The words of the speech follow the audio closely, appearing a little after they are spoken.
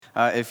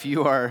If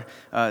you are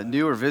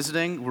new or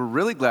visiting, we're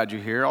really glad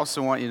you're here.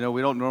 Also want you to know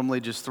we don't normally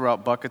just throw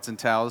out buckets and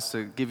towels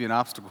to give you an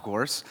obstacle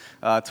course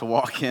to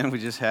walk in. We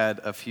just had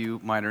a few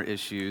minor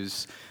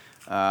issues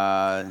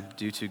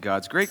due to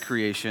God's great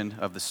creation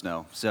of the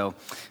snow. So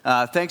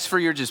thanks for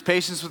your just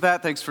patience with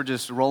that. Thanks for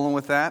just rolling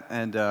with that.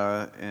 And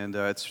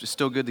it's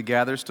still good to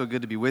gather, still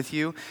good to be with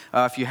you.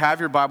 If you have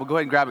your Bible, go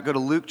ahead and grab it. Go to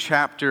Luke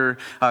chapter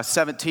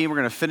 17. We're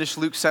going to finish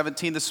Luke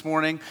 17 this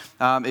morning.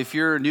 If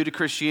you're new to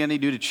Christianity,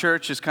 new to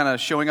church, just kind of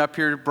showing up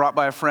here, brought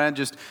by a friend,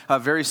 just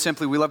very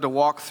simply, we love to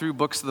walk through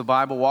books of the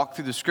Bible, walk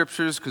through the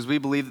scriptures, because we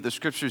believe that the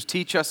scriptures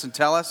teach us and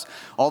tell us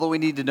all that we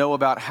need to know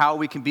about how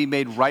we can be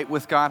made right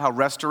with God, how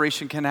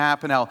restoration can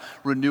happen, how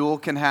renewal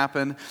can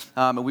happen.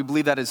 And we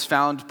believe that is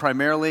found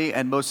primarily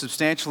and most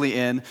substantially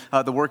in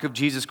the work of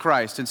Jesus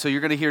Christ. And so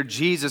you're going to hear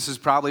Jesus is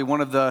probably one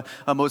of the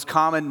most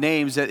common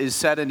names that is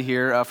said in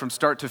here from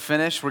start to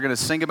finish. We're going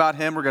to sing about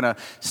him. We're going to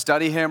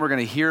study him. We're going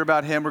to hear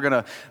about him. We're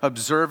going to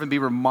observe and be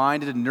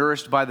reminded and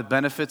nourished by the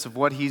benefits of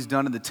what he's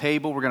done at the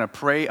table. We're going to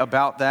pray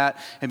about that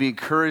and be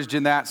encouraged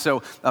in that.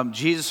 So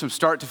Jesus from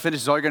start to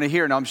finish is all you're going to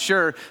hear. Now I'm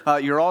sure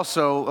you're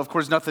also, of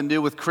course, nothing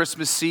new with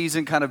Christmas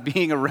season kind of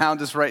being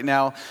around us right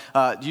now.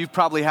 You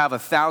probably have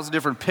 1,000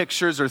 different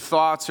pictures or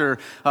thoughts or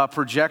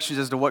projections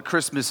as to what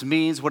Christmas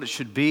means, what it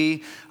should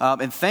be.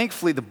 And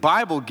thankfully, the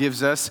Bible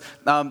gives us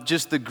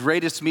just the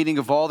greatest meaning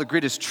of all, the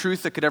greatest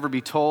truth that could ever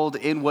be told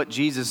in what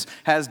Jesus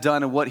has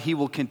done and what he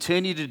will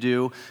continue to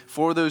do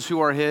for those who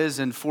are his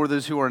and for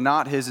those who are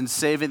not his, and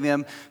saving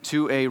them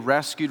to a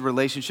rescued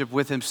relationship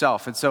with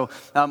himself. And so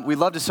we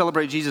love to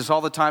celebrate Jesus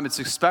all the time. It's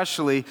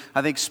especially,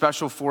 I think,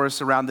 special for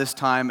us around this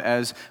time,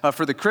 as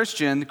for the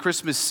Christian, the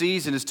Christmas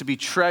season is to be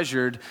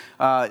treasured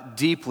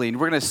deeply. And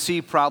we're going to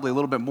see probably a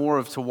little bit more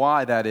of to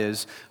why that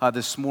is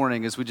this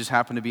morning, as we just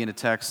happen to be in a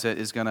text that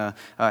is going to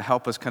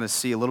help us kind of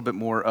see a little bit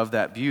more of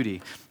that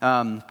beauty.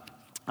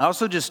 I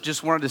also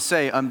just wanted to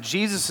say,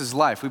 Jesus'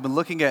 life. We've been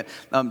looking at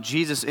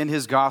Jesus in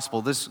his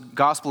gospel. This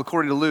gospel,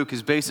 according to Luke,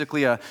 is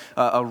basically a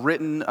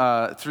written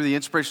through the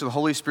inspiration of the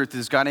Holy Spirit to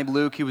this guy named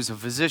Luke. He was a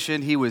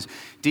physician. He was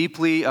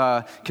deeply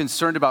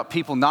concerned about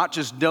people not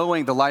just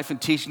knowing the life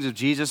and teachings of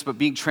Jesus, but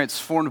being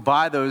transformed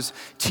by those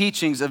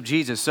teachings of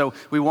Jesus. So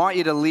we want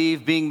you to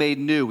leave being made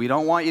new. We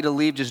don't want you to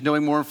leave just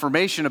knowing more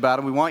information about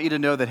him. We want you to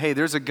know that, hey,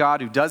 there's a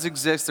God who does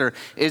exist. There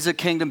is a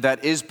kingdom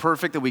that is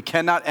perfect, that we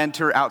cannot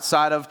enter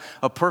outside of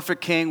a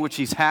perfect king, which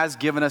he has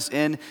given us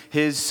in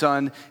his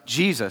son,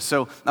 Jesus.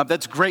 So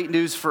that's great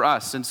news for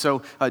us. And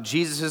so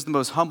Jesus is the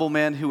most humble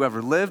man who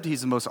ever lived.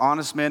 He's the most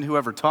honest man who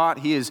ever taught.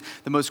 He is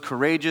the most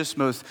courageous,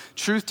 most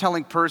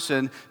truth-telling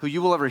person who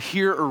you will ever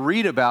hear or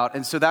read about.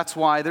 And so that's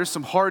why there's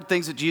some hard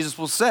things that Jesus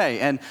will say.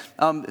 And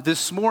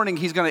this morning,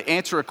 he's going to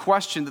answer a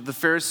question that the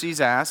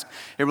Pharisees asked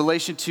in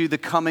relation to the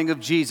coming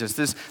of Jesus,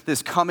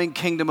 this coming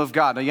kingdom of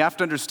God. Now, you have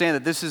to understand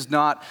that this is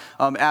not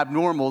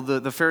abnormal.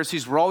 The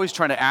Pharisees were always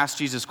trying to ask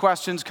Jesus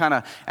questions, kind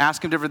of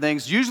ask him different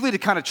things, usually to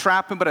kind of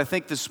trap him, but I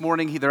think this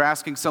morning they're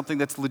asking something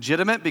that's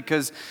legitimate,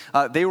 because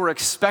they were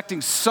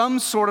expecting some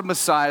sort of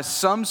Messiah,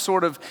 some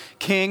sort of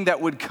king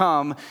that would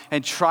come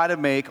and try to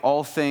make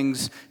all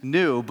things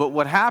new. But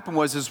what happened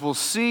was, as we'll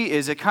see,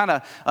 is it kind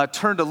of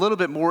turned a little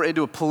bit more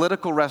into a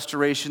political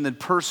restoration than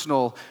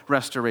personal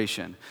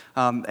restoration.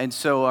 And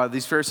so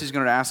these Pharisees are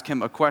going to ask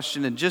him a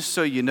question, and just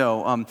so you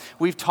know,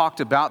 we've talked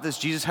about this.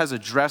 Jesus has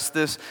addressed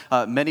this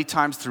many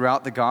times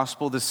throughout the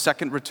gospel, this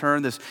second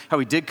return, this how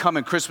he did come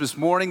in Christmas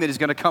morning, that he's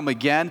going to come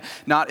again,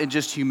 not in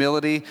just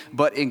humility,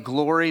 but in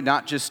glory,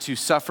 not just to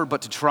suffer,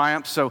 but to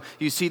triumph. So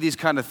you see these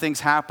kind of things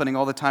happening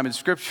all the time in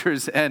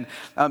scriptures. And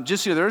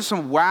just, there's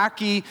some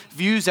wacky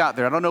views out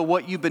there. I don't know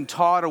what you've been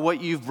taught or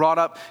what you've brought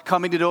up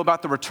coming to know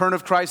about the return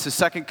of Christ, the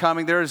second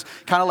coming. There's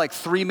kind of like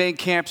three main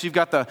camps. You've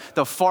got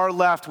the far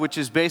left, which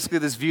is basically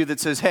this view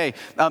that says, hey,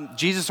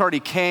 Jesus already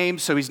came,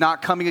 so he's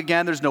not coming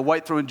again. There's no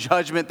white throne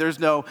judgment. There's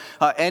no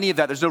any of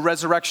that. There's no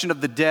resurrection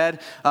of the dead.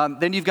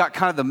 Then you've got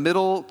kind of the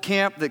middle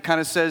camp that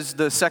kind of says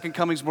the second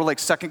coming is more like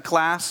second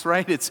class,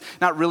 right? It's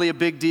not really a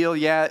big deal.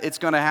 Yeah, it's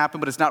going to happen,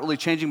 but it's not really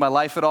changing my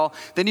life at all.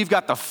 Then you've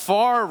got the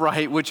far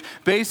right, which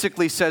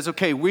basically says,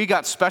 okay, we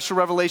got special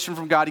revelation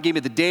from God. He gave me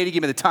the date, he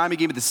gave me the time, he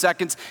gave me the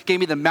seconds, gave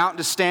me the mountain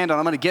to stand on.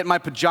 I'm going to get in my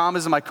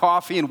pajamas and my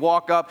coffee and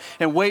walk up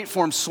and wait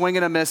for him, swing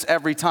and a miss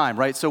every time,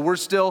 right? So we're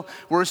still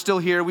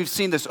here. We've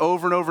seen this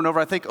over and over and over.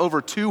 I think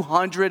over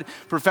 200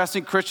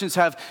 professing Christians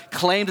have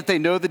claimed that they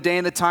know the day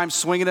and the time,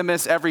 swing and a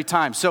miss every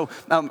time. So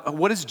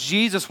what does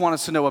Jesus want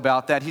us to know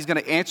about that? He's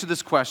going to answer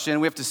this question.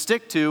 We have to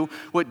stick to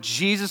what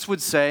Jesus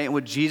would say and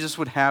what Jesus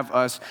would have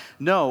us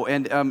know.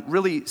 And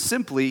really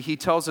simply, he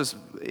tells us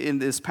in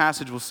this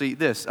passage, we'll see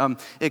this,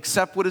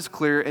 accept what is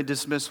clear and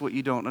dismiss what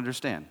you don't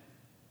understand.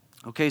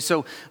 Okay,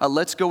 so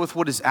let's go with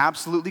what is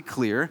absolutely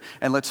clear,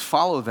 and let's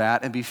follow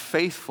that and be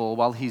faithful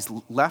while he's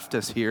left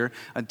us here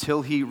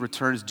until he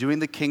returns, doing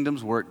the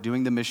kingdom's work,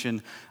 doing the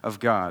mission of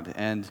God.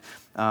 And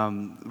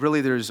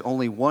really, there's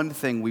only one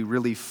thing we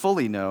really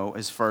fully know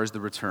as far as the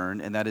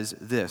return, and that is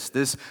this.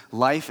 This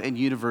life and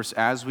universe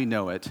as we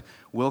know it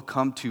will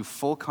come to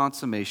full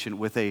consummation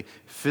with a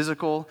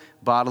physical,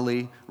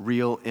 bodily,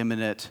 real,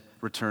 imminent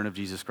return of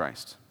Jesus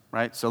Christ.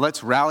 Right? So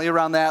let's rally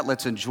around that.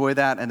 Let's enjoy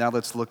that. And now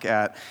let's look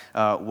at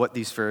what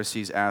these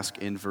Pharisees ask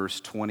in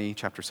verse 20,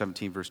 chapter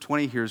 17, verse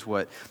 20. Here's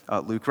what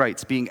Luke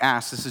writes. Being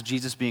asked, this is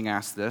Jesus being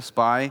asked this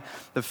by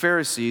the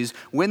Pharisees,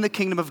 when the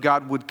kingdom of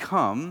God would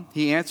come,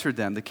 he answered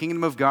them, the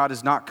kingdom of God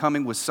is not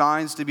coming with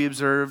signs to be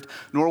observed,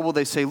 nor will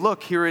they say,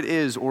 look, here it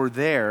is, or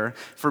there,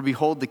 for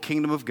behold, the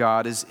kingdom of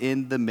God is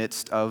in the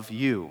midst of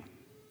you.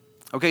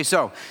 Okay,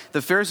 so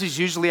the Pharisees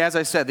usually, as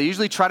I said, they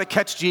usually try to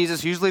catch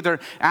Jesus. Usually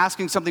they're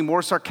asking something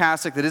more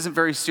sarcastic that isn't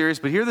very serious.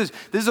 But here, this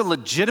is a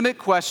legitimate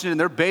question, and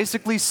they're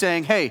basically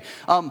saying, hey,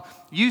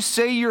 you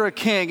say you're a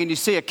king, and you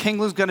say a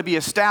kingdom is going to be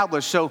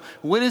established. So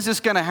when is this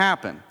going to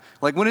happen?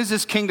 Like, when is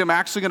this kingdom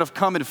actually going to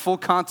come in full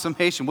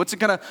consummation? What's it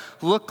going to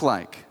look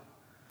like?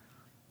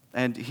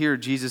 And here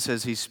Jesus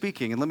says he's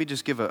speaking. And let me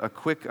just give a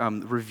quick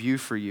review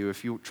for you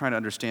if you're trying to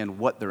understand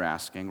what they're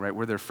asking, right?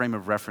 Where their frame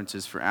of reference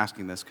is for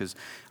asking this, because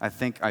I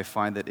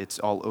find that it's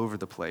all over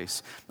the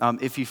place.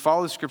 If you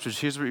follow the scriptures,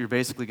 here's what you're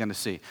basically going to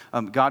see.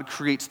 God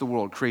creates the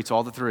world, creates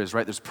all that there is,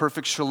 right? There's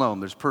perfect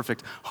shalom. There's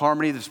perfect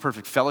harmony. There's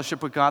perfect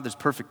fellowship with God. There's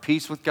perfect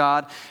peace with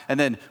God. And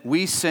then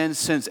sin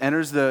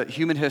enters the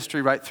human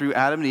history, right? Through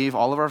Adam and Eve,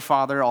 all of our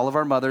father, all of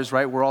our mothers,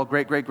 right? We're all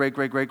great grandkids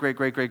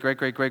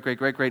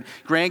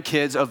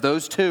of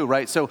those two.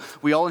 Right? So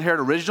we all inherit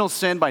original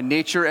sin by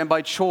nature and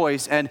by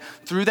choice, and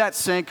through that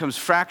sin comes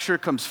fracture,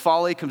 comes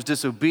folly, comes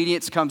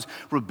disobedience, comes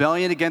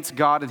rebellion against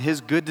God and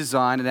his good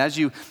design. And as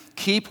you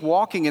keep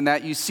walking in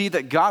that, you see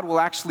that God will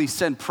actually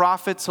send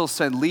prophets, he'll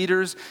send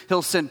leaders,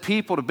 he'll send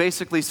people to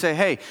basically say,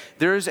 hey,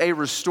 there's a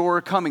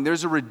restorer coming,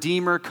 there's a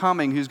redeemer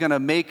coming who's going to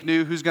make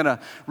new, who's going to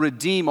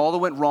redeem all that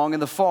went wrong in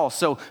the fall.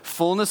 So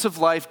fullness of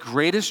life,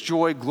 greatest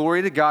joy,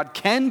 glory to God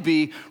can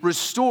be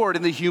restored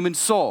in the human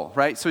soul,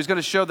 right? So he's going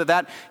to show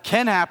that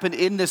can happen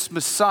in this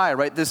Messiah,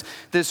 right?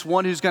 This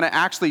one who's going to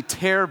actually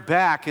tear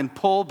back and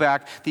pull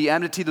back the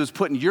enmity that was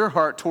put in your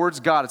heart towards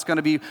God. It's going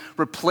to be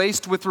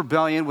replaced with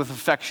rebellion, with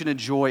affection and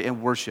joy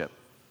and worship.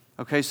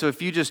 Okay, so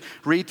if you just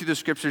read through the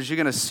scriptures, you're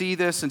going to see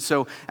this. And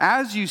so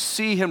as you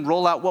see him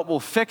roll out what will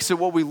fix it,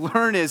 what we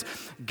learn is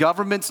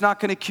government's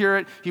not going to cure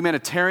it.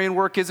 Humanitarian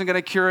work isn't going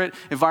to cure it.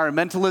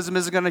 Environmentalism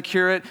isn't going to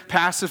cure it.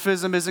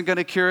 Pacifism isn't going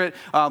to cure it.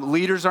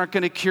 Leaders aren't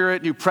going to cure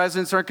it. New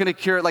presidents aren't going to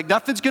cure it. Like,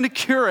 nothing's going to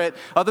cure it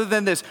other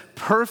than this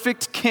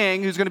perfect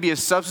king who's going to be a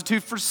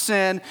substitute for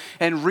sin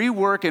and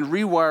rework and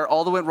rewire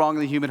all that went wrong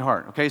in the human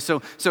heart. Okay,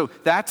 so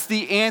that's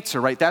the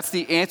answer, right? That's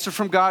the answer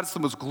from God. It's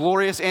the most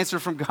glorious answer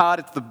from God.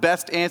 It's the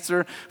best answer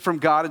from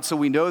God, and so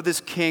we know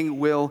this king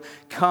will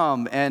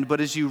come.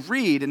 But as you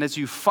read and as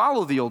you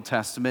follow the Old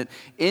Testament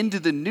into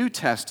the New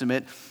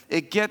Testament,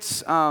 it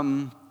gets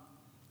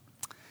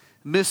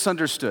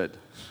misunderstood.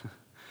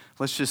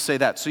 Let's just say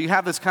that. So you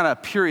have this kind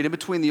of period in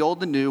between the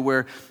old and new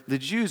where the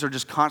Jews are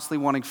just constantly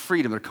wanting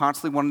freedom. They're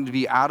constantly wanting to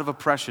be out of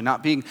oppression,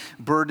 not being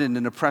burdened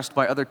and oppressed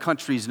by other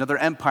countries and other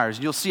empires.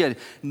 And you'll see a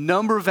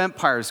number of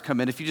empires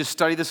come in. If you just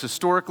study this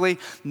historically,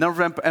 a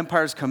number of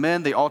empires come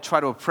in. They all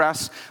try to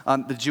oppress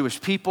the Jewish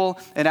people.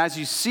 And as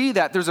you see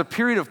that, there's a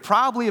period of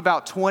probably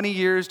about 20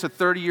 years to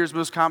 30 years,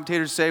 most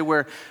commentators say,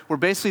 where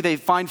basically they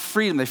find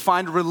freedom, they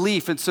find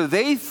relief. And so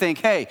they think,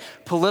 hey,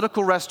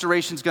 political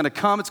restoration is going to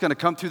come. It's going to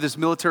come through this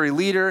military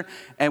leader.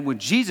 And when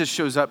Jesus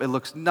shows up, it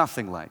looks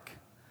nothing like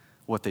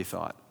what they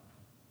thought.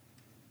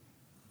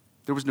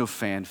 There was no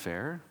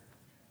fanfare.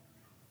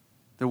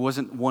 There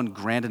wasn't one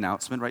grand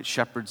announcement, right?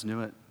 Shepherds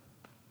knew it.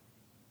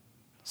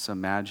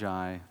 Some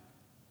magi.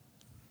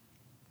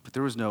 But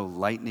there was no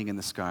lightning in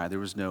the sky. There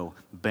was no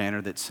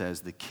banner that says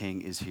the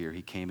king is here.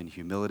 He came in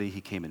humility. He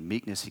came in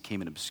meekness. He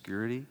came in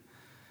obscurity.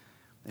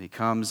 And he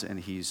comes and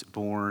he's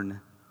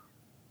born.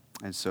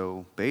 And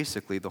so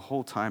basically the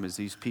whole time as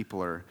these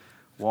people are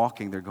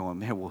walking, they're going,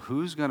 man, well,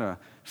 who's going to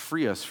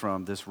free us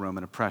from this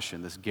Roman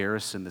oppression, this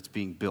garrison that's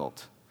being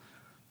built,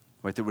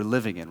 right, that we're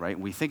living in, right?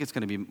 And we think it's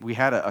going to be, we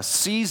had a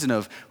season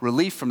of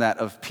relief from that,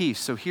 of peace.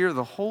 So here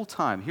the whole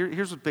time,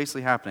 here's what's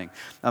basically happening.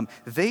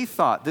 They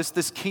thought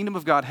this kingdom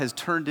of God has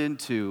turned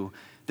into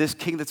this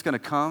king that's going to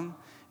come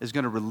is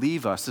going to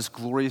relieve us. This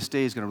glorious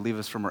day is going to relieve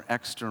us from our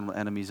external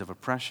enemies of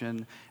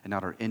oppression and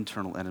not our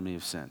internal enemy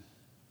of sin.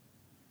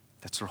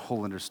 That's their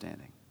whole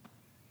understanding.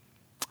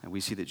 And we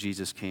see that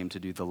Jesus came to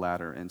do the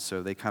latter. And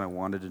so they kind of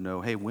wanted to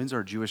know, hey, when's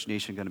our Jewish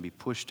nation going to be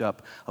pushed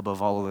up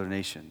above all other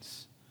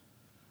nations?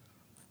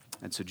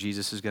 And so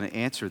Jesus is going to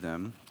answer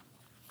them.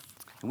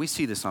 And we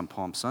see this on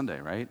Palm Sunday,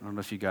 right? I don't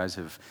know if you guys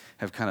have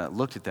kind of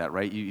looked at that,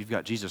 right? You've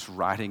got Jesus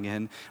riding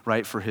in,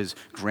 right, for his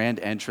grand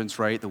entrance,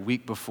 right? The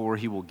week before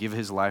he will give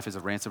his life as a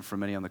ransom for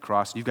many on the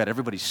cross. And you've got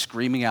everybody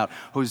screaming out,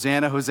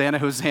 Hosanna, Hosanna,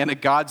 Hosanna,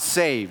 God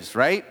saves,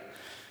 right?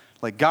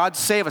 Like, God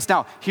save us.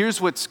 Now,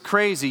 here's what's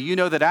crazy. You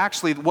know that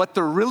actually what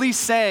they're really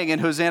saying in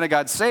Hosanna,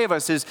 God save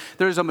us, is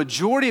there's a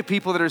majority of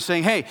people that are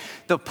saying, hey,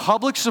 the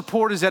public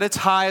support is at its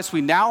highest.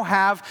 We now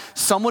have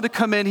someone to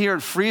come in here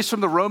and free us from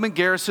the Roman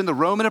garrison, the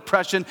Roman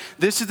oppression.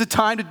 This is the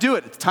time to do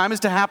it. The time is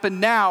to happen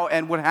now.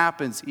 And what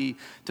happens? He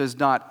does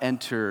not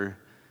enter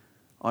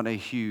on a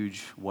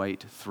huge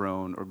white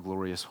throne or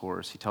glorious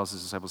horse. He tells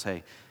his disciples,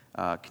 hey,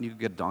 can you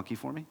get a donkey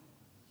for me?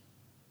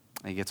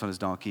 And he gets on his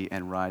donkey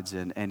and rides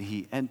in, and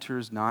he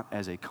enters not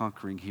as a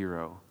conquering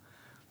hero,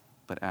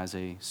 but as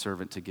a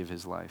servant to give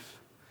his life.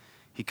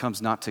 He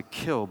comes not to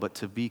kill, but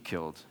to be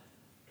killed.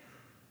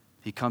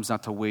 He comes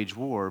not to wage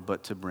war,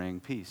 but to bring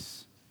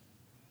peace.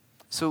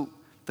 So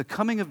the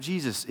coming of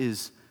Jesus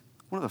is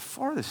one of the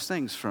farthest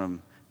things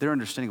from their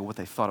understanding of what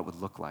they thought it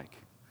would look like.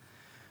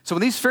 So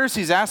when these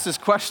Pharisees ask this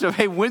question of,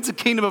 hey, when's the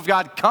kingdom of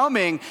God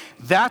coming?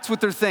 That's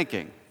what they're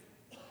thinking.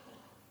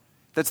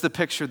 That's the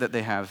picture that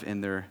they have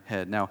in their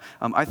head. Now,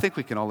 I think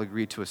we can all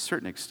agree to a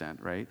certain extent,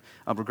 right?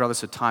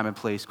 Regardless of time and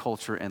place,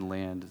 culture and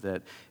land,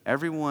 that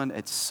everyone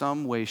at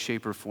some way,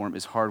 shape, or form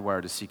is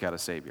hardwired to seek out a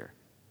Savior,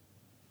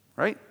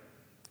 right?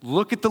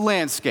 Look at the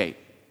landscape,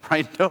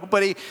 right?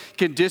 Nobody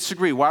can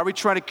disagree. Why are we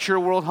trying to cure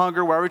world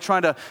hunger? Why are we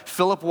trying to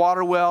fill up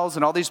water wells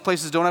and all these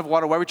places don't have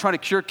water? Why are we trying to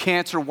cure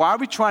cancer? Why are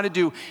we trying to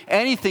do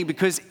anything?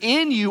 Because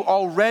in you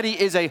already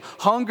is a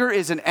hunger,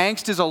 is an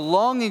angst, is a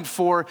longing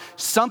for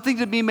something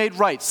to be made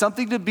right,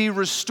 something to be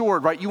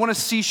restored, right? You want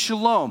to see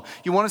shalom.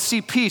 You want to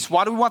see peace.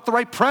 Why do we want the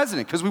right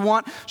president? Because we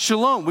want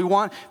shalom. We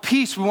want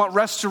peace. We want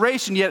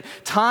restoration. Yet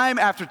time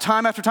after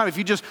time after time, if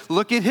you just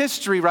look at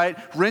history, right?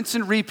 Rinse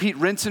and repeat,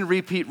 rinse and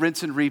repeat,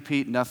 rinse and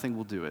repeat, nothing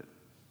will do it.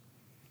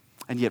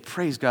 And yet,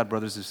 praise God,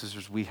 brothers and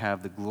sisters, we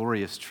have the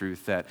glorious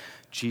truth that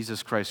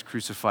Jesus Christ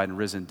crucified and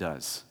risen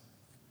does.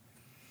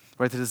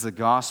 Right? That as the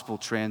gospel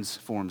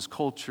transforms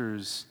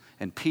cultures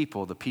and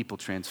people, the people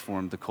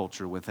transform the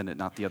culture within it,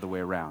 not the other way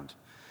around.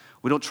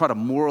 We don't try to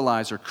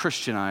moralize or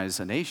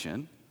Christianize a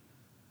nation.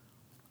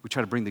 We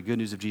try to bring the good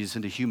news of Jesus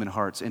into human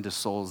hearts, into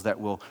souls that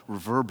will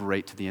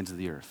reverberate to the ends of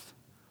the earth.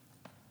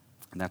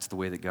 And that's the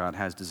way that God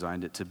has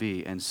designed it to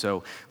be. And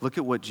so look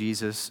at what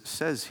Jesus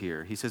says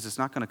here. He says it's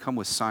not going to come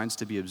with signs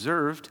to be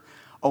observed.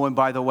 Oh, and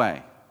by the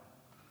way,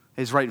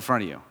 it's right in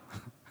front of you.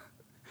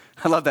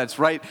 I love that.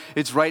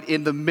 It's right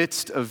in the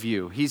midst of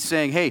you. He's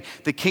saying, hey,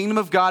 the kingdom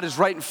of God is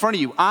right in front of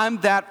you.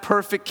 I'm that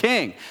perfect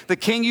king. The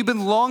king you've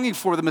been longing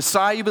for, the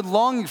Messiah you've been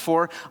longing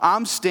for,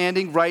 I'm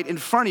standing right in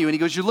front of you. And he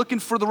goes, you're looking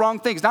for the wrong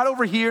things. Not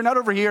over here, not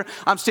over here.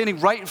 I'm standing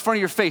right in front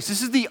of your face.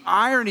 This is the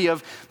irony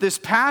of this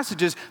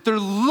passage is they're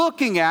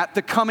looking at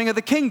the coming of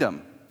the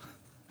kingdom.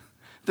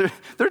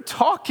 They're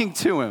talking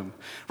to him,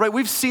 right?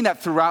 We've seen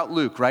that throughout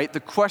Luke, right? The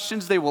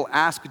questions they will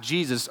ask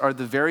Jesus are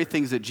the very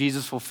things that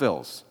Jesus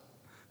fulfills.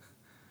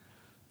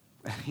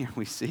 And here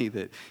we see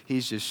that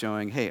he's just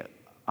showing, hey,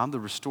 I'm the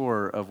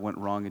restorer of what went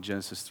wrong in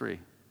Genesis 3.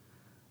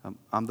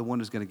 I'm the one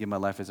who's going to give my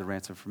life as a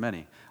ransom for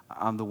many.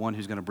 I'm the one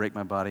who's going to break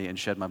my body and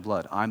shed my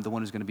blood. I'm the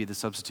one who's going to be the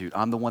substitute.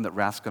 I'm the one that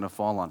wrath's going to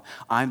fall on.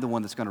 I'm the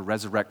one that's going to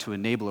resurrect to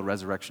enable a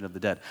resurrection of the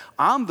dead.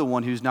 I'm the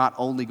one who's not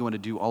only going to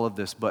do all of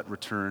this, but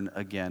return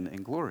again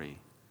in glory.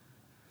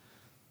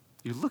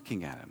 You're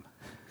looking at him.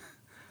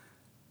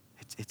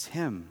 It's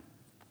him.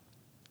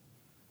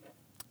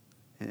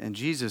 And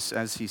Jesus,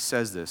 as he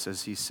says this,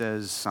 as he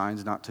says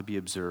signs not to be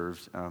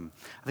observed, I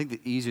think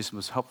the easiest,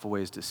 most helpful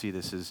ways to see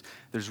this is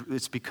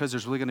it's because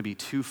there's really going to be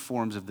two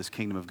forms of this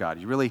kingdom of God.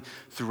 You really,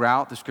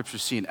 throughout the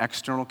scriptures, see an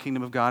external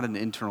kingdom of God and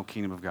an internal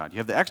kingdom of God. You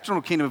have the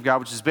external kingdom of God,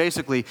 which is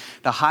basically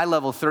the high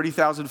level,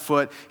 30,000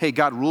 foot, hey,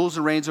 God rules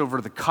and reigns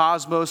over the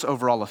cosmos,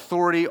 over all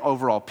authority,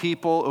 over all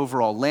people, over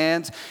all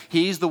lands.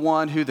 He's the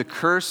one who the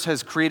curse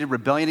has created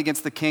rebellion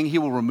against the king. He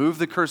will remove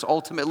the curse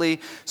ultimately,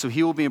 so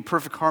he will be in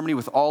perfect harmony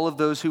with all of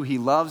those who he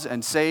loves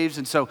and saves.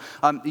 And so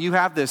you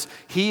have this.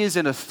 He is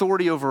in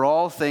authority over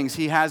all things.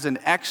 He has an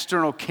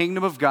external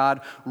kingdom of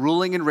God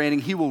ruling and reigning.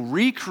 He will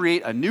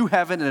recreate a new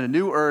heaven and a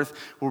new earth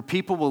where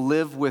people will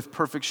live with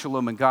perfect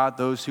shalom in God.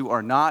 Those who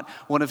are not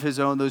one of his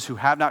own, those who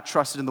have not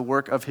trusted in the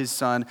work of his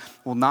son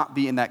will not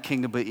be in that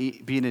kingdom, but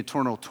be an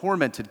eternal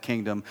tormented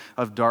kingdom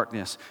of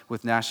darkness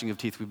with gnashing of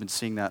teeth. We've been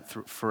seeing that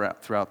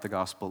throughout the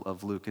Gospel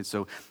of Luke. And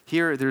so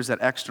here there's that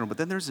external, but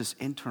then there's this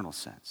internal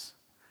sense.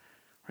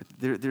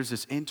 There's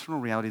this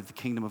internal reality of the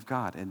kingdom of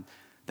God, and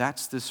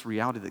that's this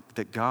reality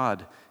that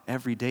God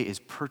every day is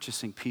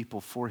purchasing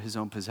people for his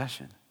own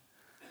possession.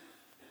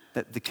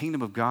 That the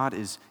kingdom of God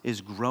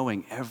is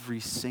growing every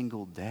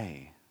single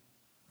day.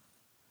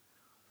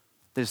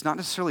 That it's not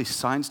necessarily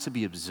signs to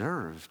be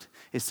observed,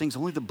 it's things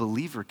only the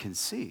believer can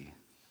see,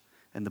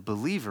 and the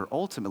believer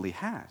ultimately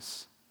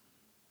has.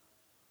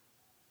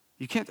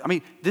 You can't,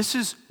 this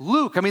is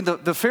Luke.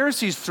 The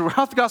Pharisees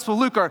throughout the Gospel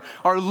of Luke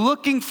are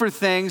looking for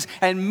things,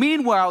 and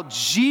meanwhile,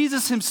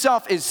 Jesus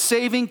himself is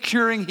saving,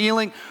 curing,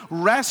 healing,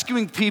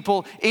 rescuing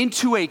people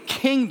into a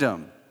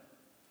kingdom.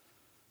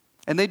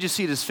 And they just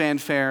see it as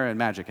fanfare and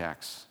magic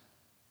acts.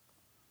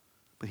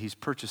 But he's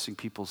purchasing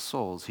people's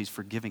souls. He's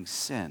forgiving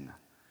sin.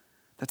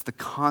 That's the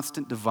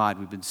constant divide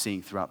we've been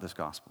seeing throughout this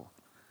gospel.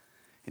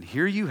 And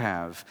here you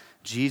have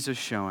Jesus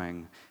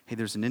showing, hey,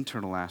 there's an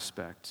internal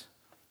aspect.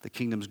 The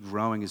kingdom's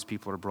growing as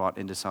people are brought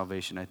into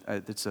salvation.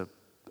 It's a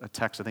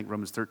text, I think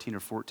Romans 13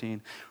 or 14,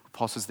 where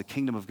Paul says the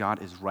kingdom of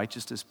God is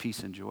righteousness, peace,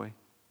 and joy.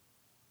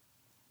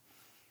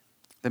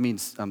 That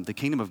means the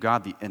kingdom of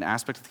God, an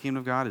aspect of the kingdom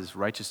of God is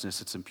righteousness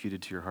that's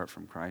imputed to your heart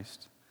from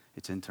Christ.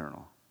 It's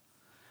internal.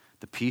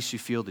 The peace you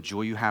feel, the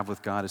joy you have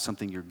with God is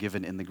something you're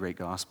given in the great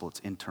gospel.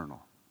 It's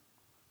internal.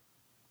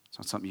 It's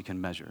not something you can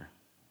measure.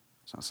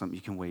 It's not something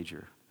you can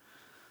wager.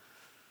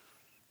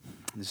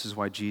 This is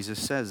why Jesus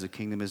says the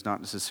kingdom is not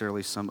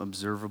necessarily some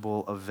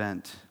observable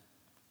event.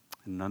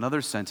 In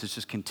another sense, it's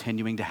just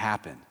continuing to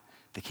happen.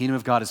 The kingdom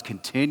of God is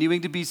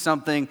continuing to be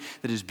something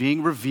that is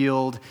being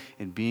revealed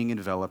and being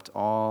enveloped,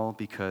 all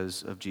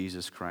because of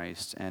Jesus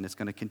Christ. And it's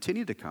going to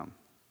continue to come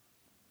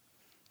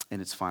in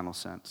its final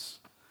sense.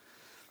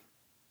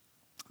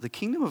 The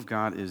kingdom of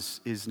God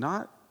is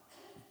not,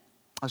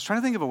 I was trying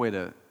to think of a way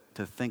to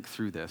think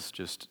through this.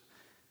 Just,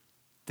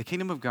 the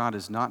kingdom of God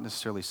is not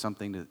necessarily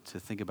something to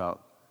think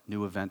about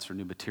new events or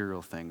new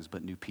material things,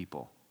 but new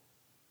people.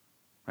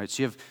 Right?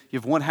 So you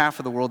have one half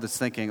of the world that's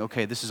thinking,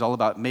 okay, this is all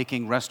about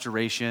making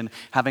restoration,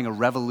 having a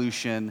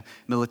revolution,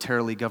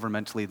 militarily,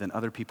 governmentally. Then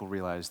other people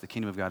realize the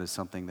kingdom of God is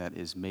something that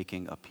is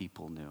making a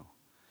people new.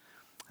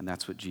 And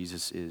that's what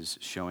Jesus is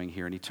showing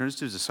here. And he turns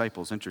to his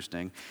disciples,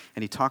 interesting,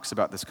 and he talks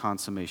about this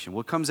consummation.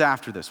 What comes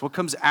after this? What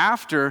comes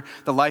after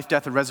the life,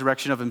 death, and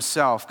resurrection of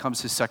himself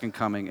comes his second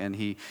coming. And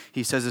he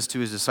says this to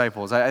his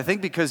disciples. I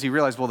think because he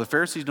realized, well, the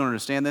Pharisees don't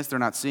understand this. They're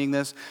not seeing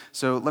this.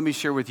 So let me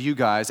share with you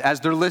guys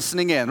as they're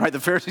listening in, right? The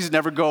Pharisees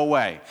never go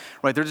away,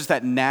 right? They're just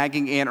that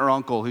nagging aunt or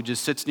uncle who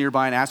just sits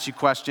nearby and asks you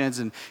questions.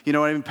 And you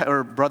know what I mean?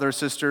 Or brother or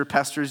sister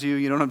pesters you.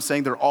 You know what I'm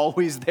saying? They're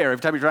always there.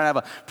 Every time you're trying to have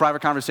a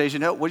private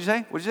conversation, oh, what'd you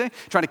say? What'd you say?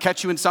 Trying to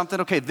catch you in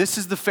something. Okay, this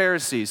is the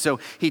Pharisees. So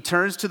he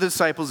turns to the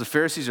disciples. The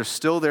Pharisees are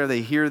still there.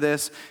 They hear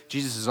this.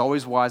 Jesus is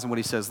always wise in what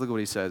he says. Look at what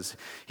he says.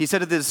 He said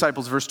to the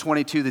disciples, verse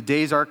 22, the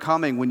days are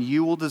coming when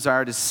you will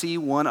desire to see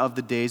one of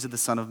the days of the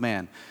Son of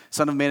Man.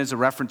 Son of Man is a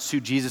reference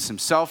to Jesus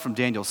himself from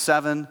Daniel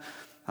 7,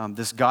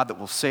 this God that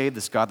will save,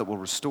 this God that will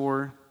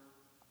restore.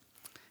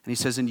 And he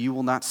says, and you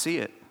will not see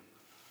it.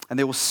 And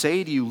they will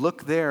say to you,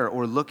 look there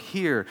or look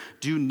here.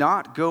 Do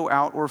not go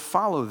out or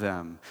follow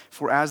them.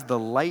 For as the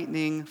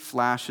lightning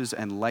flashes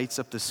and lights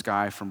up the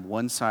sky from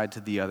one side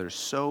to the other,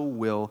 so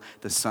will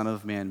the Son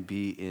of Man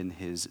be in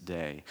his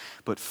day.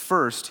 But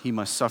first he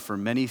must suffer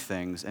many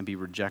things and be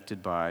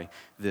rejected by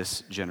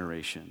this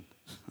generation.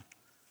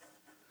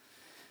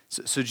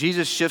 So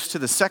Jesus shifts to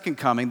the second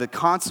coming, the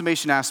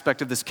consummation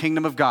aspect of this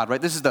kingdom of God,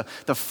 right? This is the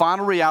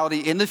final reality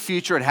in the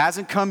future. It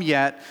hasn't come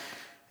yet.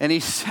 And he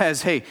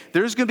says, hey,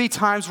 there's going to be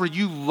times where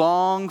you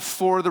long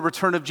for the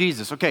return of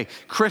Jesus. Okay,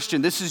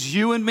 Christian, this is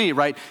you and me,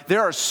 right?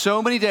 There are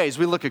so many days.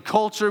 We look at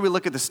culture. We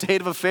look at the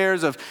state of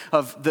affairs of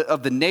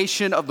the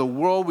nation, of the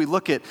world. We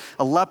look at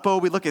Aleppo.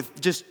 We look at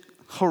just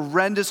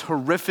horrendous,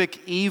 horrific,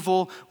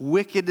 evil,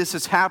 wickedness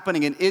is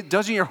happening. And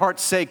doesn't your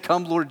heart say,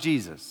 come, Lord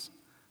Jesus?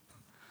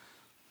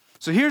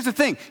 So here's the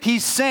thing.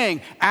 He's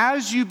saying,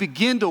 as you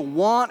begin to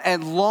want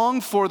and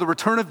long for the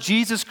return of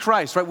Jesus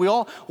Christ, right? We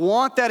all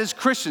want that as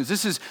Christians.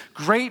 This is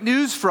great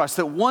news for us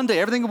that one day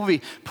everything will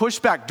be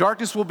pushed back.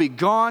 Darkness will be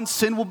gone.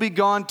 Sin will be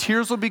gone.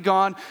 Tears will be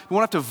gone. We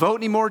won't have to vote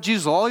anymore.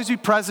 Jesus will always be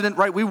president,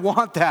 right? We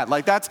want that.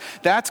 Like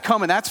that's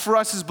coming. That's for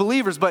us as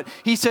believers. But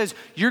he says,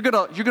 you're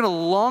gonna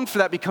long for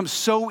that, become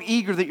so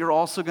eager that you're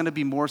also gonna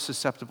be more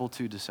susceptible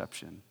to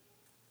deception.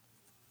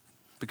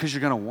 Because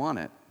you're gonna want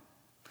it.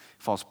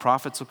 False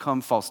prophets will come,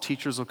 false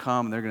teachers will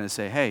come, and they're going to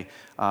say, hey,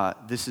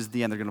 this is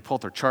the end. They're going to pull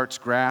out their charts,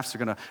 graphs.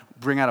 They're going to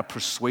bring out a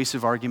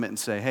persuasive argument and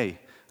say, hey,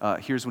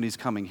 here's when he's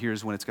coming.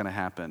 Here's when it's going to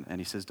happen. And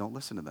he says, don't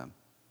listen to them.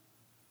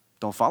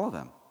 Don't follow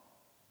them.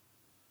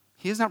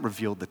 He has not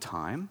revealed the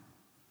time.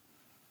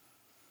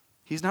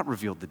 He's not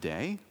revealed the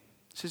day.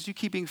 He says, you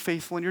keep being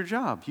faithful in your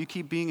job. You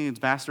keep being an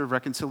ambassador of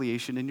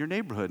reconciliation in your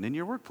neighborhood and in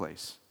your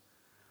workplace.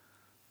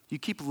 You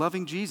keep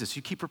loving Jesus.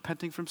 You keep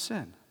repenting from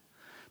sin.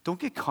 Don't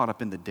get caught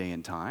up in the day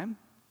and time.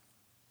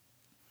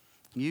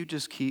 You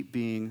just keep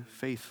being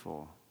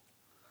faithful.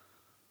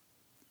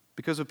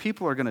 Because what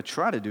people are going to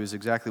try to do is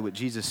exactly what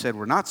Jesus said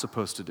we're not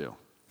supposed to do.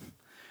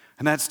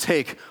 And that's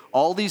take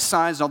all these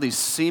signs and all these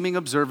seeming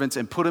observance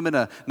and put them in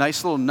a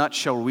nice little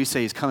nutshell where we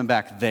say he's coming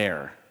back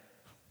there.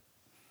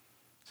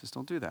 He says,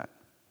 don't do that.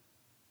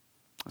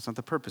 That's not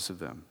the purpose of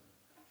them.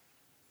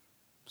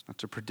 It's not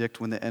to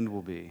predict when the end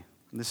will be.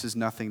 And this is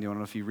nothing new. I don't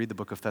know if you read the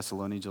book of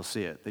Thessalonians, you'll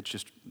see it. They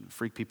just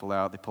freak people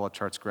out. They pull out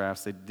charts,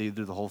 graphs. They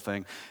do the whole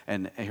thing.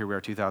 And here we are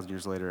 2,000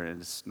 years later,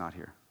 and it's not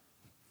here.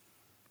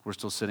 We're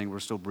still sitting. We're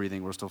still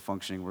breathing. We're still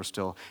functioning. We're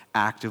still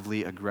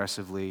actively,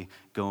 aggressively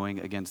going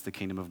against the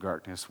kingdom of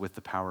darkness with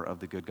the power of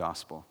the good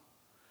gospel.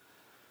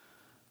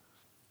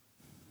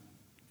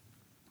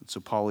 And so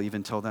Paul will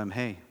even tell them,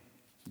 hey,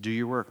 do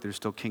your work. There's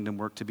still kingdom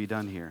work to be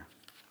done here.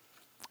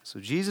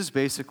 So Jesus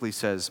basically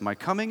says, my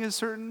coming is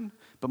certain,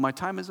 but my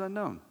time is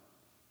unknown.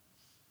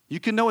 You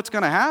can know what's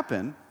going to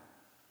happen,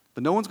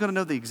 but no one's going to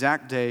know the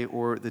exact day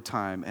or the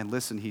time. And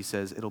listen, he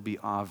says, it'll be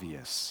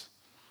obvious.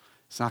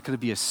 It's not going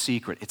to be a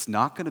secret. It's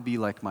not going to be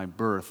like my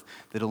birth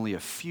that only a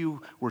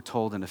few were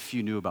told and a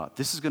few knew about.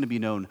 This is going to be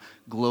known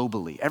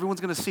globally. Everyone's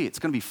going to see it. It's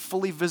going to be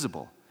fully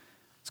visible.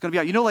 It's going to be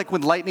out. You know, like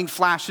when lightning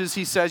flashes,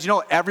 he says,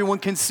 everyone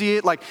can see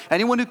it. Like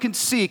anyone who can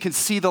see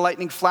the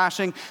lightning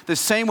flashing the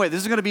same way.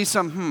 This is going to be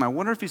I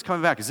wonder if he's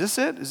coming back. Is this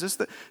it? Is this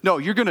No,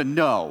 you're going to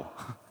know.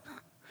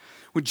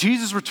 When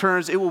Jesus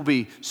returns, it will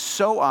be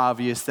so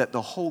obvious that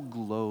the whole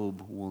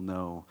globe will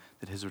know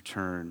that his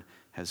return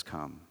has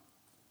come.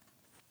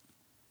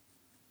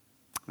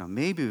 Now,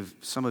 maybe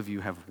some of you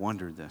have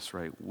wondered this,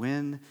 right?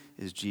 When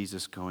is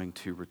Jesus going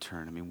to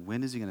return? I mean,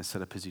 when is he going to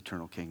set up his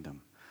eternal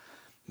kingdom?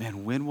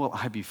 Man, when will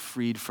I be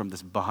freed from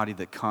this body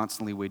that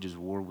constantly wages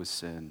war with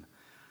sin?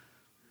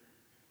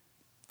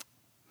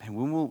 Man,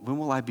 when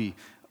will I be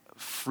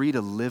free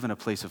to live in a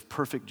place of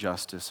perfect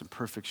justice and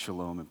perfect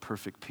shalom and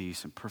perfect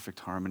peace and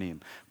perfect harmony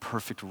and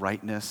perfect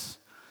rightness?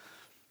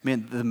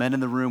 Man, the men in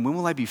the room, when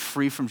will I be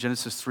free from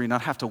Genesis 3,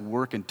 not have to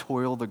work and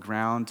toil the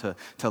ground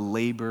to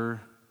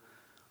labor?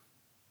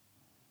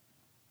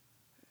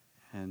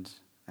 And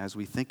as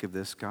we think of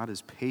this, God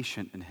is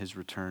patient in his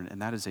return, and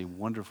that is a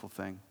wonderful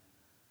thing.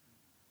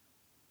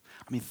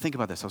 I mean, think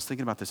about this. I was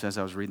thinking about this as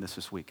I was reading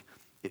this week.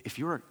 If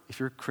you're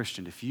a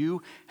Christian, if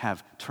you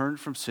have turned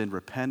from sin,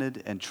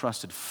 repented, and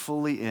trusted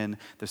fully in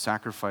the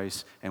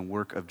sacrifice and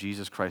work of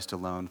Jesus Christ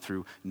alone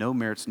through no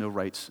merits, no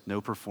rights, no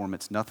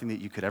performance, nothing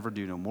that you could ever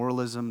do, no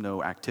moralism,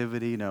 no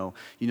activity, no,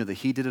 you know that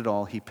he did it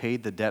all. He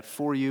paid the debt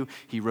for you.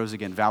 He rose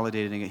again,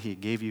 validating it. He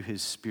gave you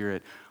his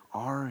Spirit.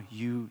 Are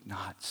you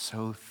not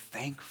so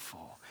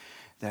thankful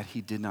that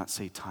he did not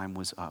say time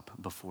was up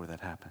before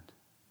that happened?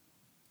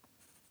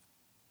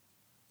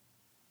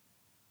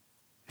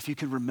 If you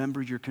can remember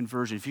your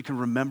conversion, if you can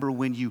remember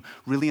when you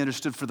really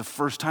understood for the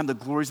first time the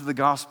glories of the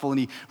gospel and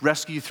he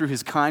rescued you through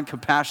his kind,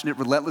 compassionate,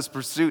 relentless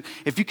pursuit,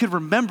 if you could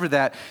remember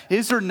that,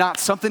 is there not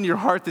something in your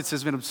heart that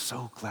says, man, I'm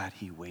so glad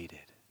he waited.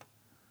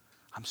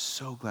 I'm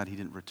so glad he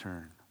didn't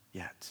return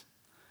yet.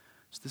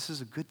 So this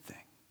is a good thing.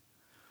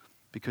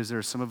 Because there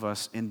are some of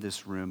us in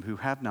this room who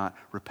have not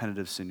repented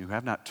of sin, who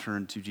have not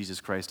turned to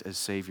Jesus Christ as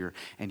Savior.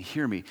 And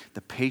hear me,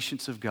 the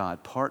patience of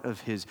God, part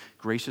of his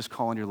gracious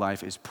call in your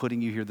life is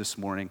putting you here this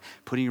morning,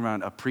 putting you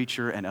around a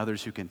preacher and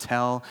others who can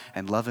tell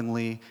and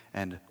lovingly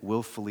and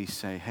willfully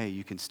say, hey,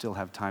 you can still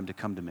have time to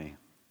come to me.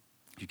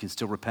 You can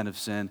still repent of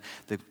sin.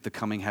 The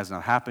coming has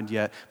not happened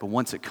yet. But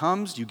once it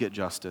comes, you get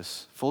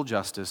justice, full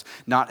justice,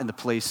 not in the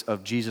place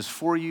of Jesus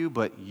for you,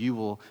 but you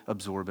will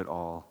absorb it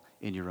all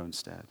in your own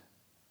stead.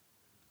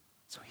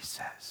 So he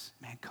says,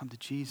 man, come to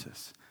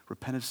Jesus.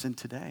 Repent of sin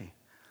today.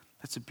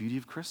 That's the beauty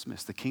of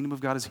Christmas. The kingdom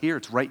of God is here.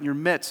 It's right in your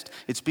midst.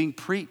 It's being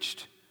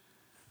preached.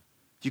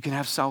 You can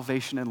have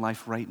salvation in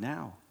life right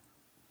now.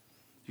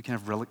 You can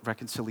have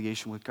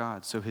reconciliation with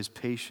God. So his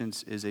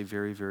patience is a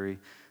very, very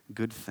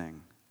good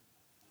thing.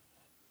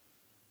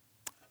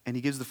 And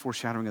he gives the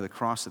foreshadowing of the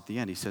cross at the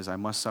end. He says, I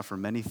must suffer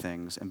many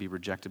things and be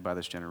rejected by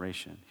this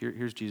generation.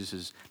 Here's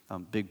Jesus'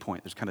 big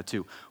point. There's kind of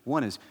two.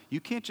 One is, you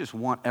can't just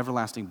want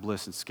everlasting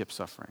bliss and skip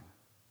suffering.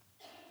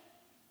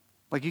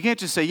 Like, you can't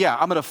just say, yeah,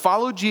 I'm going to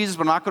follow Jesus,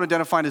 but I'm not going to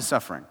identify his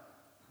suffering.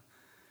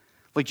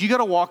 Like, you got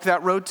to walk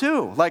that road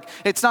too. Like,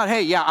 it's not,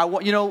 hey, yeah,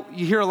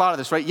 you hear a lot of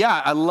this, right?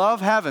 Yeah, I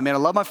love heaven, man. I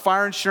love my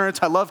fire insurance.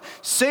 I love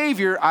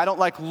Savior. I don't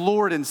like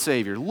Lord and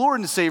Savior.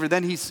 Lord and Savior,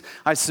 then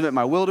I submit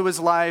my will to his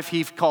life.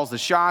 He calls the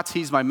shots.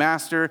 He's my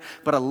master.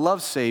 But I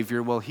love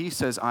Savior. Well, he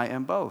says, I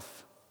am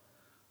both.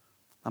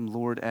 I'm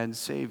Lord and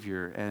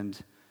Savior. And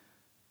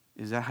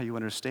is that how you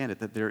understand it?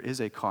 That there is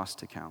a cost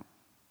to count.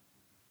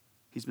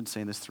 He's been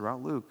saying this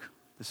throughout Luke.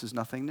 This is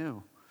nothing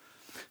new.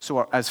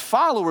 So as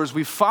followers,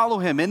 we follow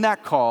him in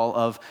that call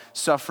of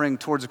suffering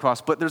towards the cross.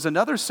 But there's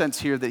another sense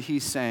here that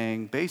he's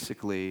saying,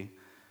 basically,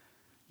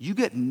 you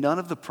get none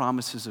of the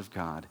promises of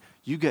God.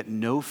 You get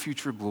no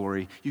future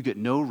glory. You get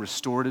no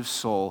restorative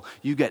soul.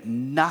 You get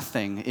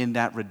nothing in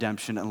that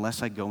redemption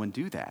unless I go and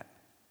do that.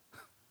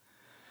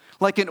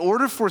 Like, in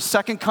order for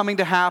second coming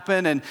to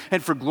happen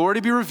and for glory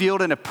to be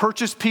revealed and a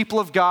purchased people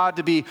of God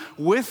to be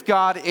with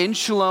God in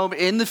shalom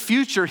in the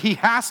future, he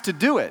has to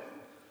do it.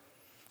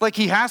 Like,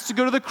 he has to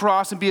go to the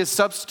cross and be a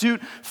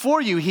substitute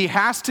for you. He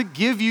has to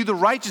give you the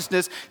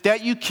righteousness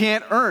that you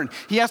can't earn.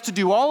 He has to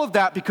do all of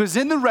that because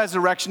in the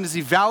resurrection, as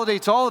he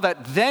validates all of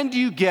that, then do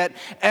you get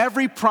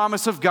every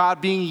promise of God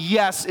being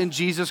yes in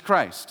Jesus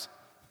Christ.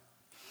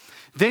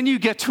 Then you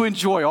get to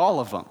enjoy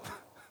all of them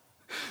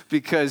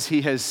because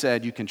he has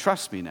said, you can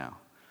trust me now.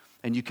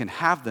 And you can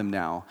have them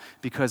now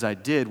because I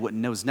did what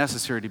was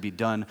necessary to be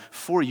done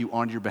for you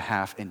on your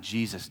behalf, and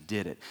Jesus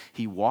did it.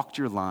 He walked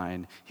your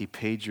line, he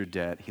paid your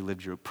debt, he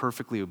lived your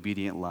perfectly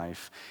obedient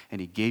life, and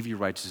he gave you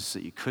righteousness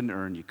that you couldn't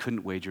earn, you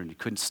couldn't wager, and you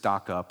couldn't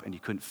stock up, and you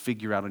couldn't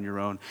figure out on your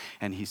own.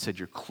 And he said,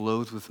 you're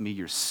clothed with me,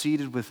 you're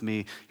seated with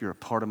me, you're a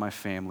part of my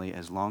family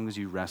as long as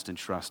you rest and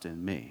trust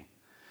in me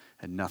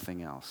and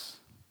nothing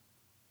else.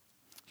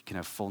 You can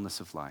have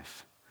fullness of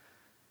life.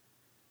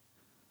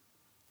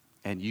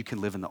 And you can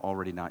live in the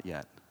already not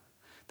yet.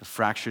 The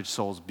fractured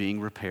soul's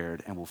being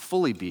repaired and will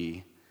fully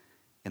be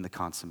in the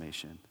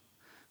consummation.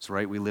 So,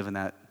 right, we live in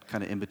that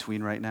kind of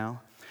in-between right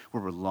now,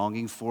 where we're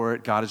longing for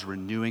it. God is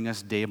renewing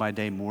us day by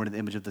day more in the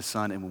image of the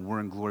Son, and when we're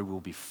in glory, we'll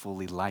be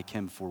fully like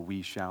him, for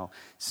we shall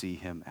see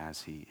him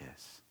as he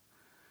is.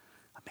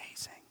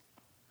 Amazing.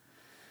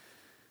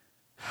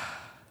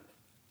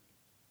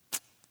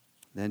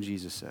 Then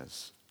Jesus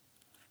says,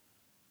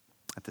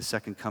 at the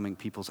second coming,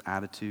 people's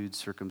attitudes,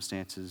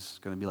 circumstances,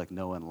 going to be like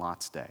Noah and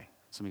Lot's day.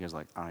 Some of you guys are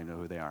like, I don't even know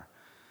who they are.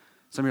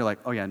 Some of you are like,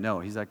 oh yeah, no,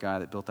 he's that guy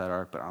that built that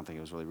ark, but I don't think it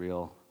was really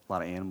real. A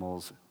lot of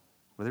animals.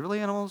 Were they really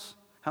animals?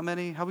 How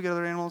many? How we get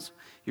other animals?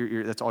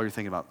 That's all you're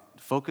thinking about.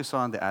 Focus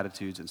on the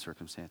attitudes and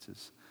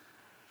circumstances.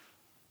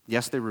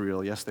 Yes, they were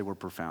real. Yes, they were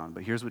profound.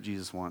 But here's what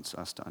Jesus wants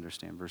us to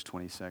understand. Verse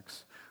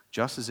 26.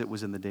 Just as it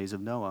was in the days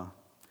of Noah,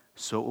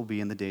 so it will be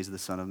in the days of the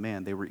Son of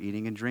Man. They were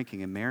eating and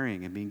drinking and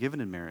marrying and being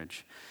given in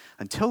marriage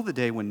until the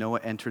day when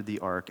Noah entered the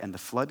ark and the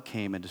flood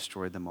came and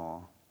destroyed them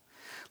all.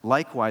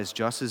 Likewise,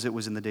 just as it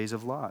was in the days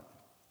of Lot,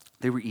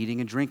 they were eating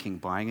and drinking,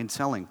 buying and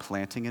selling,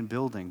 planting and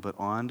building. But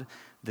on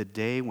the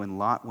day when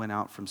Lot went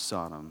out from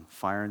Sodom,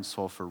 fire and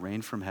sulfur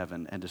rained from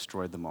heaven and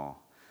destroyed them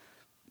all.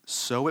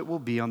 So it will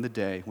be on the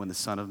day when the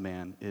Son of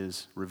Man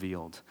is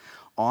revealed.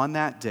 On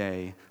that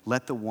day,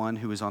 let the one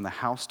who is on the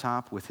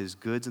housetop with his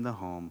goods in the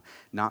home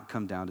not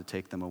come down to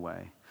take them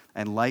away.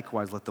 And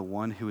likewise, let the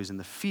one who is in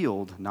the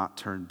field not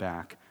turn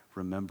back.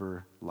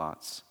 Remember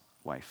Lot's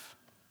wife.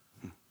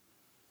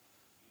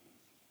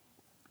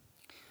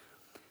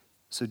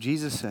 So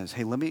Jesus says,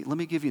 hey, let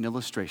me give you an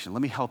illustration.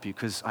 Let me help you,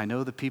 because I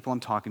know the people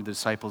I'm talking to, the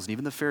disciples, and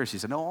even the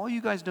Pharisees, I know all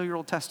you guys know your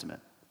Old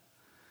Testament.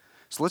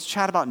 So let's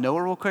chat about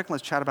Noah real quick, and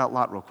let's chat about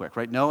Lot real quick,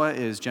 right? Noah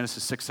is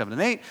Genesis 6, 7,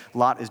 and 8.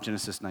 Lot is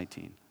Genesis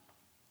 19.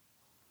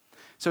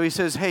 So he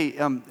says, hey,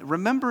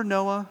 remember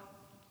Noah?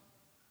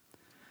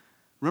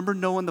 Remember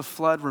Noah and the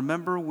flood?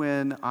 Remember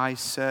when I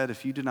said,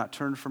 if you do not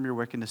turn from your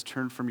wickedness,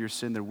 turn from your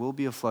sin, there will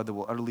be a flood that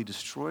will utterly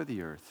destroy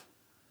the earth.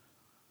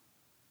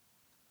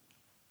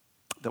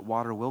 That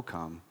water will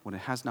come when it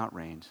has not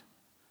rained.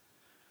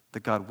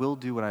 That God will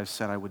do what I've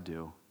said I would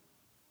do.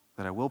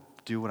 That I will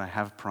do what I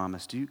have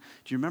promised. Do you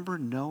remember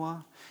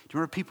Noah? Do you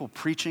remember people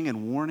preaching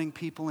and warning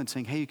people and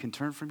saying, hey, you can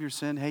turn from your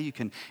sin. Hey, you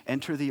can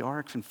enter the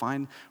ark and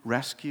find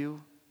rescue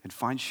and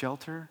find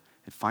shelter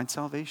and find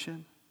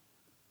salvation?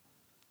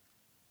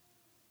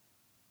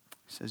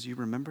 He says, you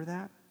remember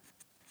that?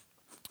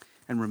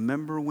 And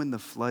remember when the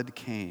flood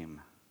came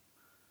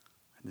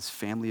and this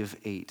family of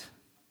 8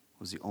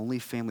 was the only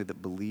family that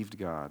believed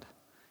God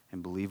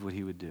and believed what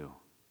he would do.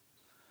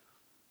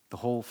 The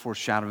whole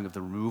foreshadowing of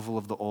the removal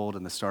of the old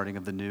and the starting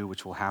of the new,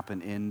 which will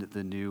happen in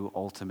the new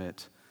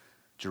ultimate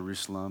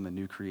Jerusalem and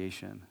new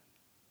creation.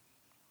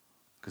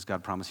 Because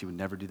God promised he would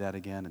never do that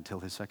again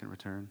until his second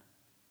return.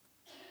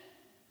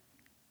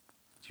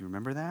 Do you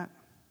remember that?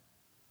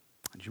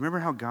 Do you remember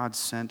how God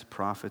sent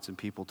prophets and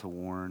people to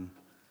warn,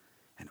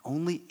 and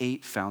only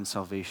 8 found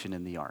salvation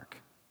in the ark?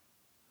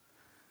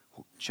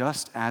 Well,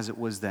 just as it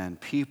was then,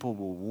 people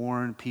will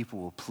warn, people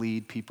will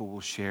plead, people will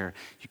share.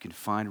 You can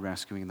find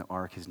rescuing in the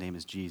ark. His name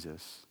is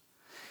Jesus.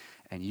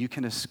 And you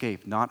can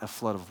escape not a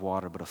flood of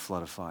water, but a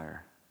flood of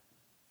fire.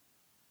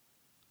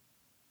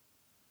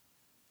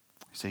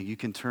 He's saying you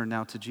can turn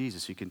now to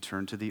Jesus. You can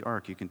turn to the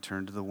ark. You can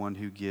turn to the one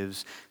who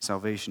gives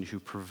salvation, who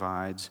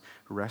provides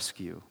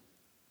rescue.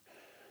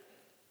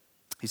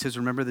 He says,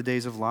 remember the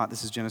days of Lot.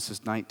 This is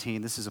Genesis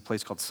 19. This is a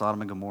place called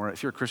Sodom and Gomorrah.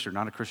 If you're a Christian or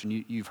not a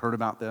Christian, you've heard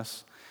about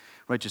this.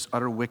 Right, just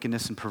utter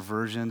wickedness and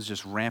perversions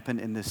just rampant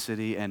in this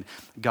city. And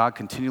God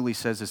continually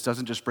says, this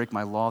doesn't just break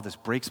my law, this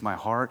breaks my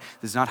heart.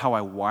 This is not how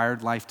I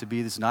wired life to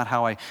be. This is not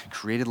how I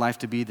created life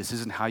to be. This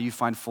isn't how you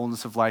find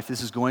fullness of life.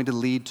 This is going to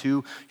lead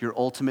to your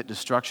ultimate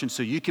destruction.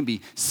 So you can be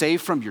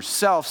saved from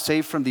yourself,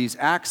 saved from these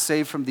acts,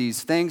 saved from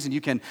these things, and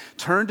you can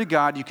turn to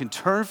God, you can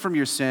turn from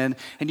your sin,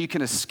 and you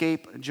can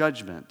escape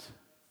judgment.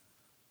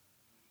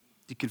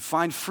 You can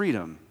find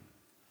freedom.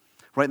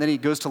 Right, and then he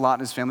goes to Lot and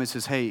his family and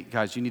says, hey,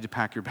 guys, you need to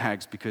pack your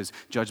bags because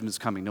judgment's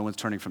coming. No one's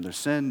turning from their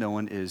sin. No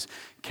one is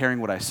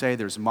caring what I say.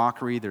 There's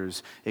mockery.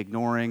 There's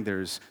ignoring.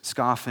 There's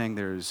scoffing.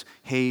 There's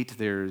hate.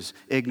 There's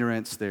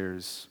ignorance.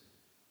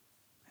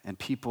 And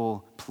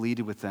people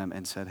pleaded with them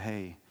and said,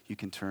 hey, you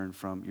can turn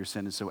from your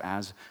sin. And so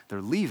as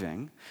they're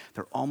leaving,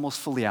 they're almost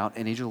fully out.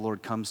 An angel of the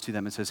Lord comes to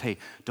them and says, hey,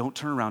 don't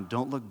turn around.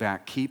 Don't look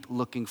back. Keep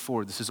looking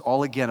forward. This is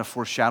all, again, a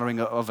foreshadowing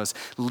of us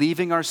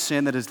leaving our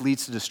sin that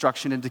leads to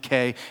destruction and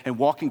decay and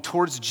walking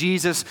towards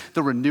Jesus,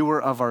 the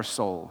renewer of our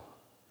soul.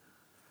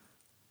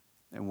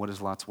 And what does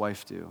Lot's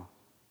wife do?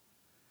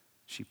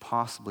 She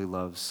possibly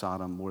loves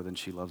Sodom more than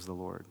she loves the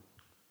Lord.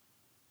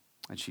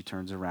 And she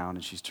turns around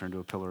and she's turned to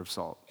a pillar of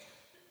salt.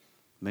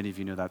 Many of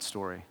you know that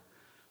story.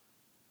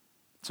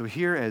 So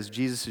here, as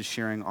Jesus is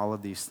sharing all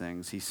of these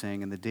things, he's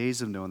saying in the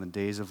days of Noah and the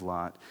days of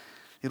Lot,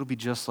 it'll be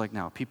just like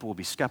now. People will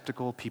be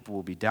skeptical, people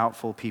will be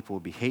doubtful, people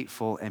will be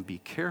hateful, and be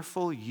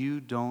careful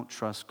you don't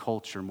trust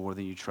culture more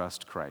than you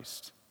trust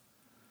Christ.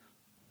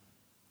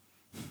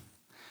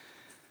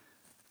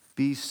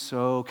 Be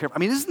so careful. I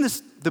mean, isn't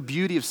this the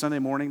beauty of Sunday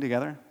morning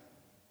together?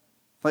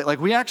 Like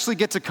we actually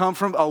get to come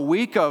from a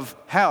week of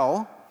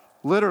hell,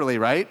 literally,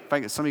 right?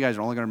 Some of you guys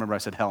are only going to remember I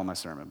said hell in my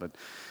sermon, but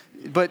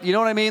you know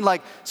what I mean?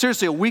 Like,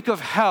 seriously, a week of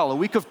hell, a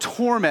week of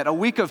torment, a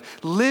week of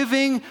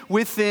living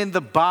within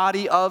the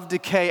body of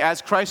decay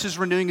as Christ is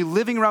renewing you,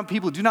 living around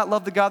people who do not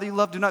love the God that you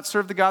love, do not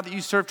serve the God that you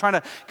serve, trying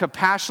to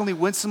compassionately,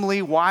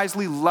 winsomely,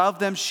 wisely love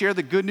them, share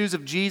the good news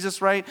of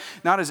Jesus, right?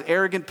 Not as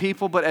arrogant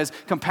people, but as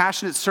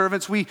compassionate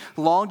servants. We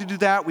long to do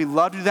that. We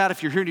love to do that.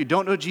 If you're here and you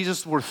don't know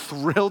Jesus, we're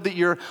thrilled that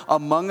you're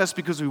among us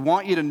because we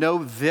want you to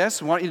know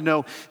this. We want you to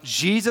know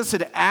Jesus.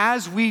 And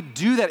as we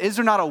do that, is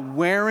there not a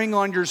wearing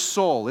on your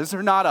soul? Is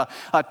there not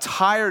a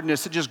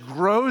tiredness that just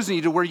grows in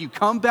you to where you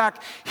come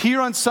back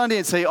here on Sunday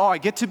and say, oh, I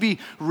get to be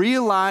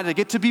realigned, I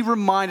get to be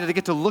reminded, I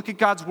get to look at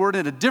God's word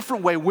in a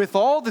different way with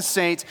all the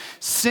saints,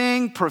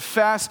 sing,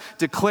 profess,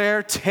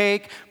 declare,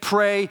 take,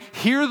 pray,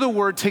 hear the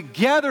word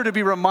together to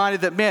be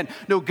reminded that, man,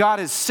 no, God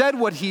has said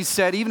what he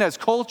said. Even as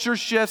culture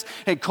shifts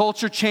and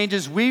culture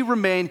changes, we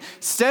remain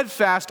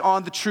steadfast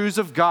on the truths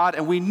of God,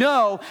 and we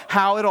know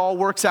how it all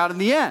works out in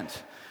the end.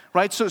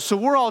 Right? So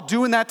we're all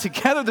doing that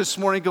together this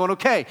morning, going,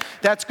 okay,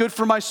 that's good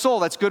for my soul.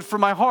 That's good for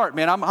my heart,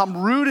 man. I'm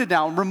rooted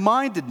now. I'm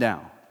reminded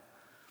now.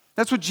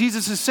 That's what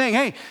Jesus is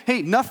saying.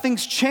 Hey,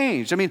 nothing's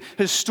changed. I mean,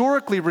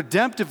 historically,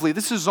 redemptively,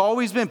 this has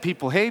always been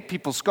people hate,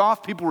 people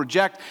scoff, people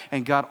reject,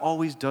 and God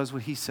always does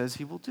what he says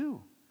he will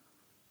do.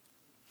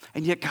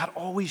 And yet God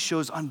always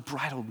shows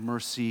unbridled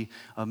mercy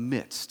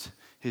amidst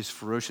his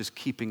ferocious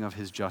keeping of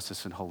his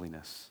justice and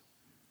holiness.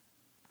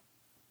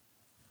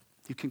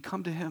 You can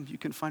come to him. You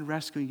can find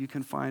rescue. You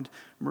can find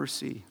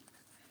mercy.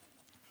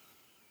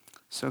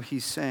 So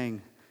he's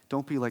saying,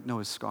 don't be like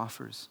Noah's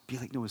scoffers. Be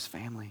like Noah's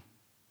family.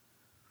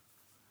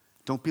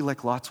 Don't be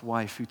like Lot's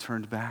wife who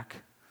turned back.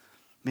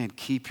 Man,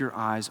 keep your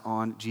eyes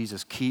on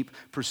Jesus. Keep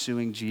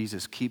pursuing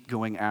Jesus. Keep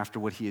going after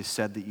what he has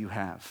said that you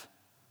have.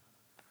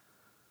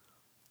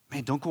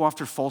 Man, don't go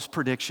after false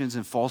predictions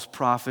and false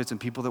prophets and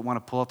people that want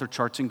to pull out their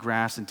charts and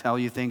graphs and tell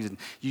you things and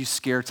use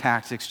scare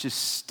tactics. Just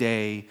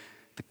stay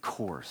the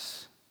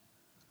course.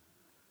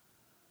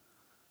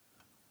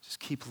 Just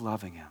keep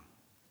loving him.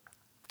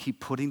 Keep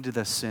putting to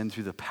the sin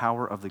through the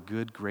power of the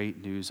good, great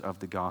news of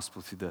the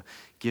gospel, through the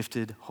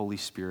gifted Holy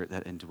Spirit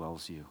that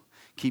indwells you.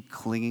 Keep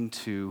clinging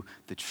to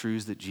the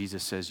truths that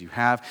Jesus says you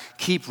have.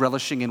 Keep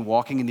relishing in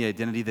walking in the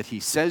identity that he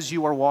says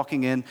you are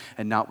walking in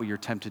and not what you're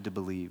tempted to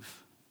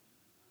believe.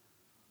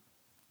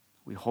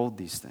 We hold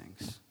these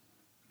things.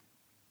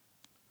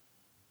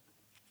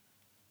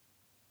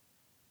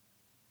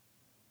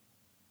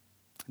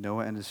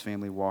 Noah and his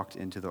family walked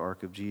into the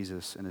ark of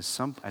Jesus, and at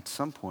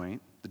some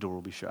point, the door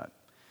will be shut.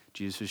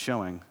 Jesus is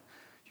showing,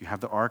 you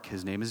have the ark,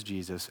 his name is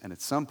Jesus, and at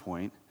some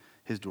point,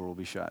 his door will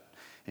be shut.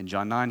 In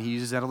John 9, he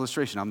uses that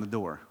illustration. I'm the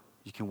door.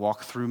 You can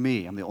walk through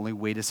me. I'm the only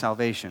way to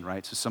salvation,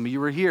 right? So some of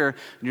you are here,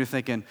 and you're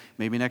thinking,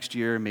 maybe next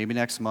year, maybe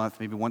next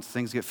month, maybe once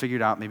things get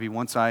figured out, maybe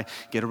once I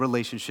get a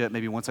relationship,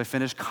 maybe once I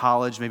finish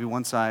college, maybe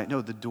once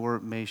no, the door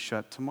may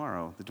shut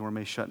tomorrow. The door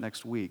may shut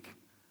next week.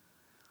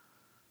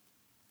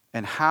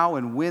 And how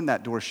and when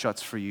that door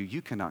shuts for you,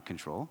 you cannot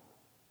control.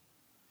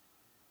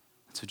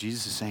 So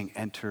Jesus is saying,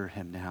 enter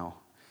him now.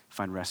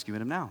 Find rescue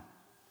in him now.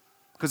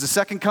 Because the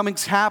second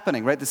coming's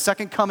happening, right? The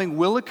second coming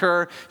will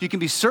occur. You can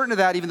be certain of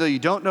that even though you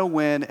don't know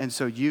when. And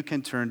so you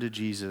can turn to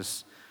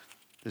Jesus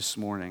this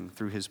morning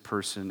through his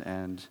person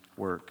and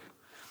work.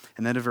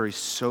 And then a very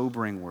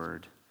sobering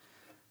word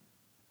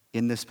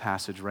in this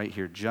passage right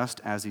here,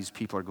 just as these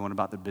people are going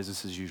about their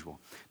business as usual.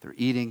 They're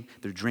eating,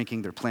 they're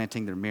drinking, they're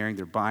planting, they're marrying,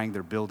 they're buying,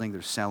 they're building,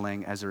 they're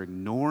selling, as they're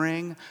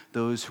ignoring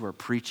those who are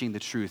preaching the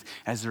truth,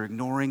 as they're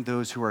ignoring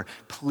those who are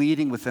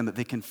pleading with them that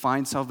they can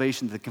find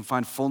salvation, that they can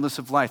find fullness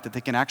of life, that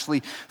they can actually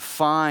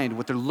find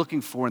what they're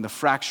looking for in the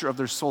fracture of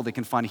their soul. They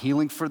can find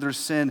healing for their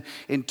sin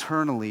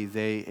internally.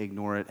 They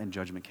ignore it, and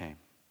judgment came.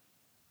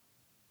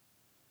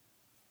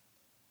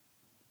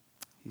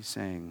 He's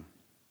saying,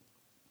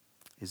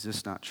 is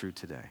this not true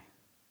today?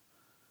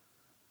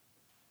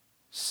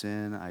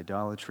 Sin,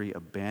 idolatry,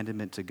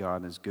 abandonment to God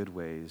and his good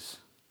ways,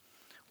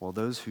 while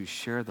those who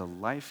share the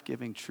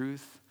life-giving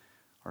truth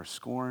are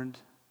scorned,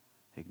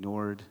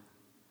 ignored,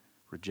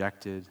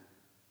 rejected,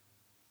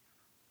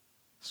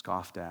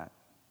 scoffed at.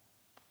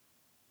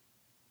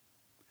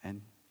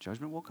 And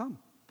judgment will come.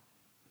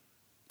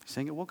 He's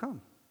saying it will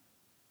come.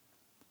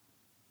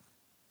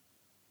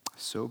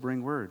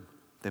 Sobering word.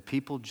 That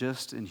people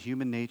just in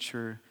human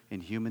nature,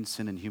 in human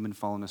sin, and human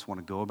fallenness want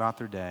to go about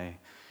their day.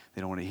 They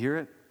don't want to hear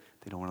it.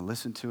 They don't want to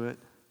listen to it.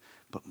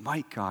 But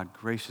might God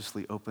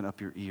graciously open up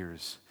your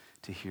ears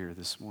to hear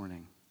this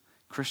morning,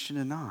 Christian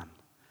and non,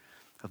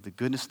 of the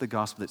goodness of the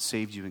gospel that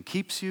saved you and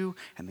keeps you,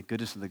 and the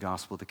goodness of the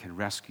gospel that can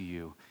rescue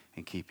you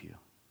and keep you.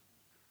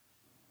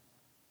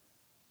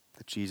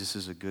 That Jesus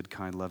is a good,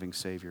 kind, loving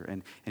Savior.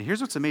 And here's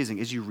what's amazing.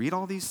 As you read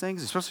all these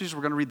things, especially as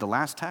we're going to read the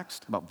last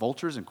text about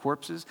vultures and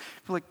corpses,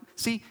 you're like,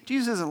 see,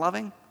 Jesus isn't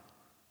loving.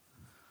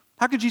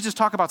 How could Jesus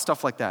talk about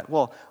stuff like that?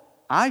 Well,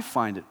 I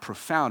find it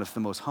profound if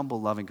the most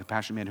humble, loving,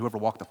 compassionate man who ever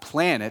walked the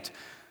planet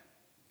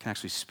can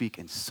actually speak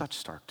in such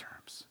stark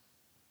terms.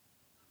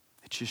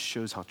 It just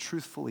shows how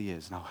truthful he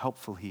is and how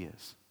helpful he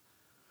is.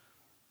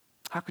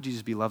 How could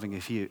Jesus be loving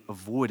if he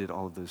avoided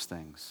all of those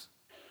things?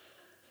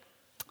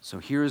 So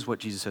here is what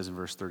Jesus says in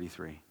verse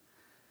 33.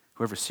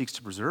 Whoever seeks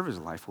to preserve his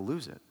life will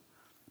lose it,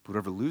 but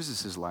whoever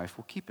loses his life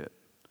will keep it.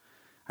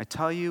 I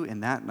tell you,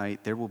 in that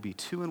night there will be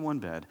two in one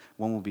bed.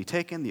 One will be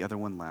taken, the other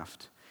one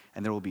left.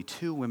 And there will be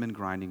two women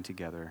grinding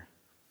together.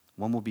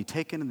 One will be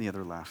taken and the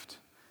other left.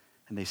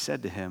 And they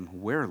said to him,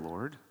 where,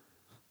 Lord?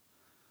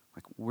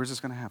 Like, where's this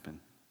going to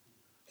happen?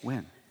 When?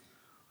 And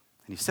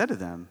he said to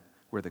them,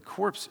 where the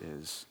corpse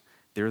is,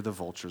 there the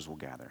vultures will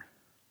gather.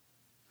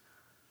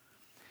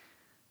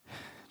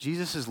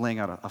 Jesus is laying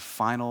out a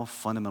final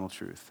fundamental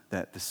truth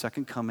that the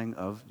second coming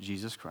of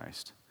Jesus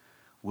Christ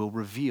will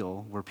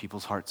reveal where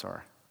people's hearts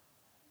are.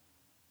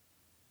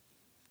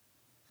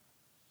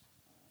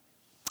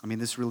 I mean,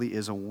 this really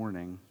is a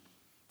warning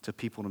to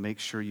people to make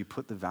sure you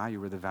put the value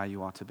where the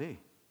value ought to be.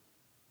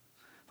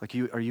 Like,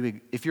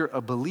 if you're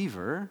a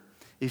believer,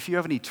 if you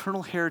have an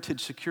eternal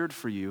heritage secured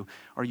for you,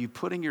 are you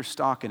putting your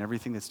stock in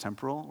everything that's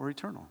temporal or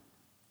eternal?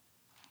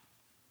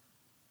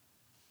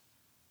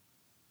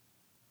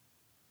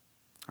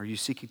 Are you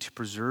seeking to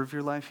preserve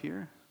your life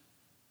here,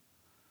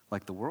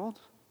 like the world?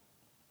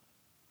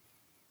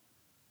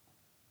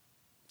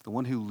 The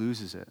one who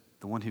loses it,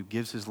 the one who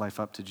gives his life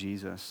up to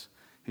Jesus,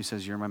 who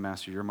says, you're my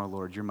master, you're my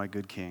Lord, you're my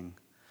good king.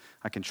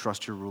 I can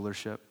trust your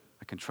rulership.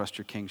 I can trust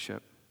your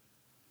kingship.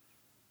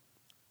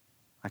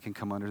 I can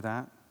come under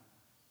that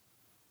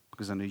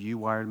because I know you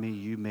wired me,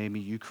 you made me,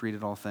 you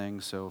created all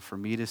things. So for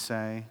me to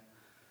say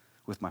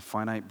with my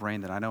finite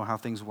brain that I know how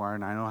things wire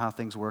and I know how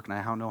things work and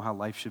I know how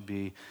life should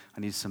be, I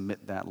need to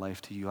submit that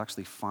life to you. You'll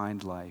actually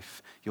find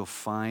life. You'll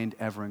find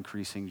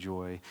ever-increasing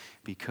joy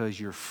because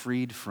you're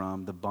freed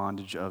from the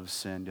bondage of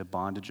sin, the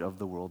bondage of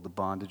the world, the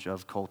bondage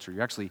of culture.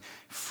 You're actually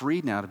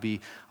freed now to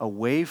be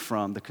away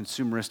from the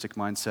consumeristic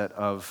mindset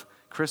of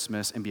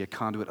Christmas and be a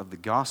conduit of the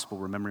gospel,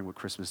 remembering what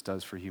Christmas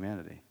does for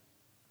humanity.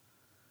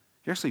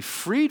 You're actually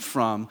freed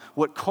from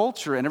what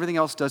culture and everything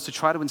else does to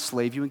try to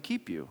enslave you and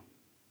keep you.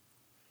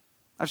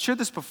 I've shared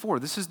this before.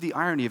 This is the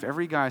irony of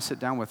every guy I sit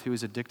down with who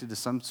is addicted to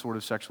some sort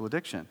of sexual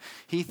addiction.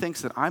 He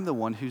thinks that I'm the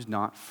one who's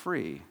not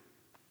free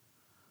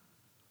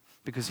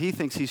because he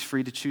thinks he's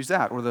free to choose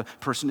that. Or the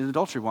person in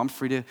adultery, well, I'm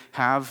free to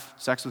have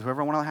sex with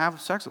whoever I want to have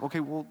sex with.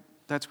 Okay, well,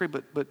 that's great,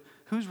 but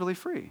who's really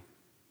free?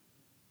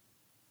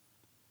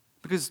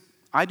 Because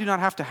I do not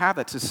have to have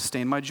that to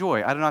sustain my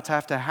joy. I do not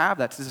have to have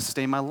that to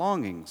sustain my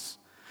longings.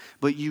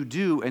 But you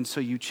do, and so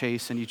you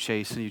chase and you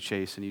chase and you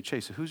chase and you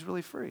chase. So who's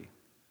really free?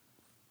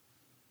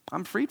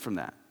 I'm freed from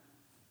that.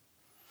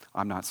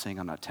 I'm not saying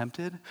I'm not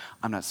tempted.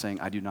 I'm not saying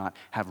I do not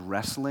have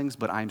wrestlings,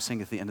 but I'm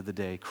saying at the end of the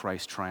day,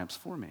 Christ triumphs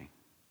for me.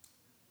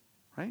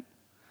 Right?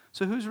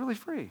 So who's really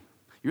free?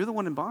 You're the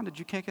one in bondage.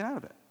 You can't get out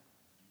of it.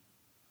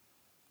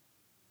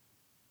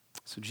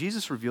 So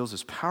Jesus reveals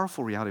this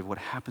powerful reality of what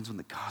happens when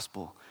the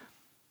gospel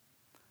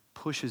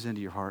pushes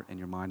into your heart and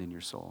your mind and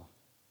your soul.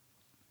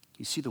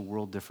 You see the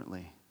world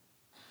differently.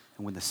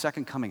 And when the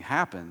second coming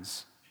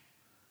happens,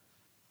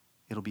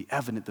 it'll be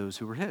evident those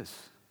who were his.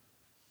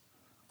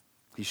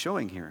 He's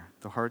showing here.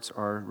 The hearts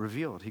are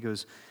revealed. He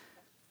goes,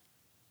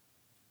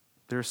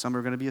 there are some who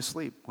are going to be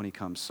asleep when he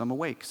comes, some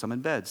awake, some in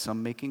bed,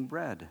 some making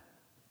bread.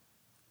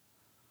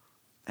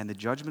 And the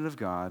judgment of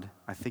God,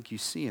 I think you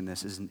see in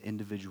this, is an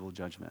individual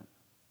judgment.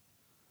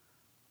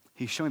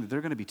 He's showing that there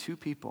are going to be two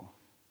people,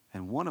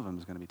 and one of them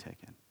is going to be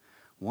taken.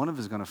 One of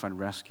them is going to find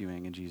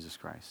rescuing in Jesus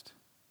Christ.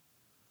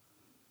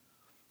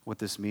 What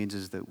this means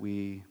is that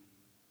we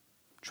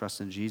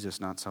trust in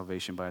Jesus, not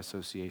salvation by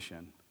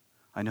association.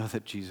 I know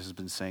that Jesus has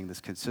been saying this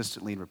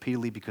consistently and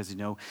repeatedly because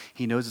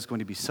he knows it's going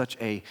to be such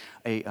a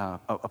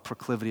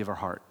proclivity of our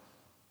heart.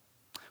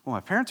 Well,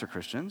 my parents are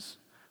Christians.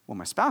 Well,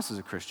 my spouse is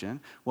a Christian.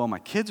 Well, my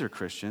kids are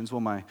Christians.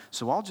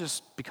 So I'll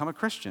just become a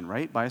Christian,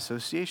 right? By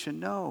association.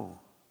 No,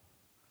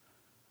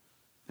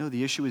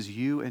 the issue is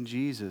you and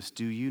Jesus.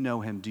 Do you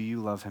know him? Do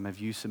you love him? Have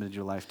you submitted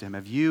your life to him?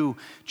 Have you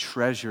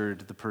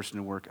treasured the person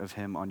and work of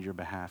him on your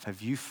behalf?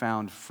 Have you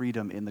found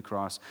freedom in the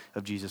cross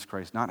of Jesus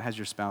Christ? Not have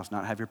your spouse,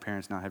 not have your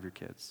parents, not have your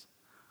kids.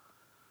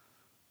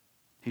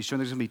 He's showing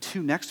there's going to be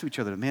two next to each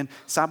other, man,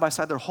 side by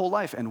side their whole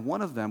life, and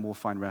one of them will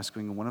find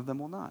rescuing and one of them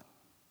will not.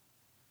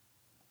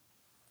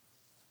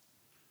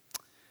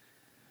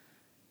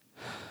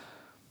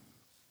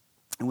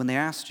 And when they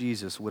ask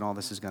Jesus when all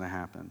this is going to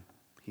happen,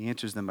 he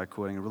answers them by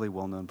quoting a really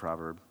well-known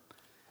proverb.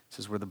 It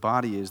says, where the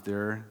body is,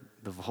 there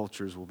the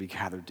vultures will be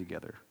gathered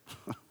together.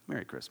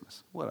 Merry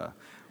Christmas.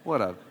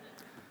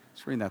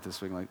 Just reading that this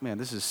week, I'm like, man,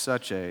 this is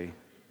such a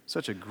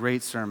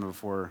great sermon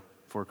before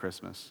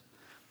Christmas.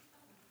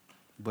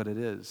 But it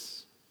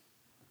is.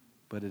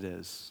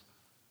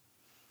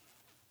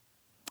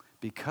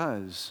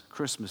 Because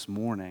Christmas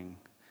morning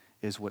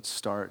is what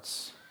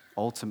starts,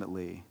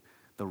 ultimately,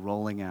 the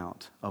rolling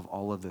out of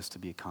all of this to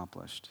be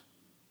accomplished.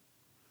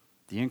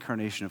 The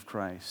incarnation of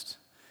Christ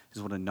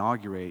is what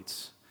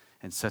inaugurates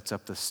and sets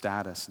up the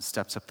status and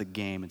steps up the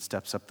game and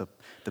steps up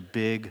the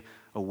big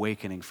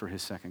awakening for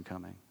his second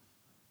coming.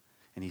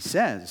 And he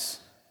says,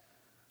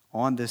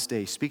 on this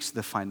day, speaks to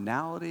the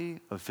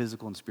finality of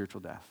physical and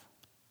spiritual death.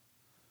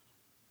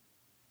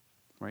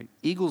 Right?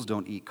 Eagles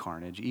don't eat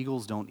carnage.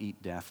 Eagles don't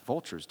eat death.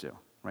 Vultures do.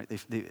 Right?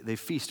 They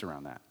feast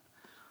around that.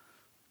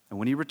 And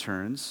when he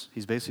returns,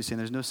 he's basically saying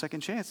there's no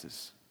second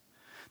chances.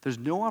 There's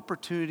no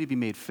opportunity to be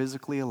made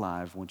physically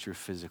alive once you're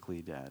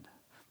physically dead.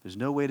 There's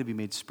no way to be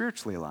made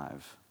spiritually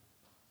alive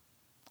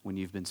when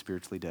you've been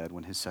spiritually dead,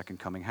 when his second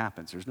coming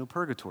happens. There's no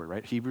purgatory,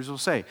 right? Hebrews will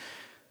say,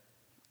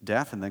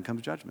 death and then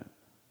comes judgment.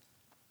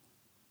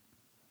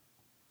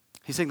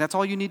 He's saying that's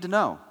all you need to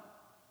know.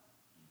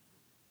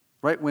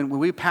 Right? When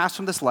we pass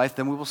from this life,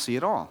 then we will see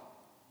it all.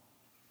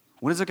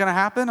 When is it going to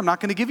happen? I'm not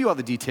going to give you all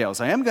the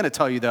details. I am going to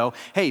tell you, though,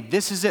 hey,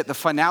 this is it. The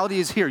finality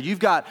is here. You've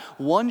got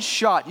one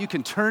shot. You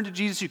can turn to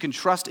Jesus. You can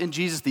trust in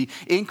Jesus, the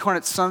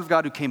incarnate Son of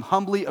God who came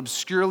humbly,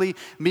 obscurely,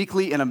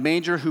 meekly in a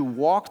manger, who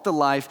walked the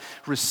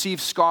life,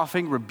 received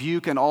scoffing,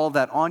 rebuke, and all of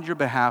that on your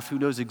behalf, who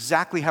knows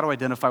exactly how to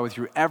identify with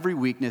your every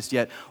weakness,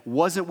 yet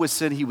wasn't with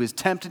sin. He was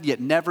tempted, yet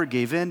never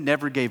gave in,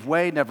 never gave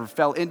way, never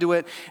fell into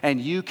it.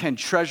 And you can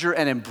treasure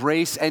and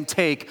embrace and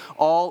take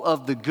all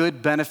of the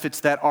good benefits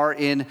that are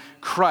in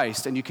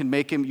Christ. And you can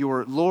make him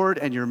your Lord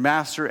and your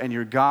Master and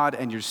your God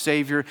and your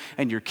Savior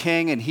and your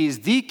King. And he's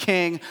the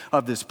King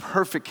of this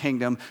perfect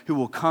kingdom who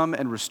will come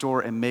and restore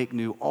and make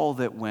new all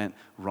that went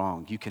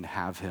wrong. You can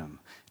have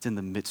him. It's in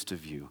the midst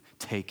of you.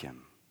 Take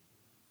him.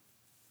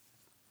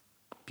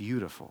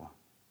 Beautiful.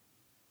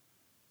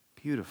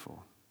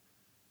 Beautiful.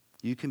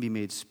 You can be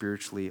made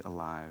spiritually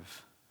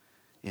alive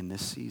in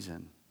this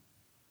season.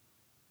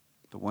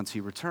 But once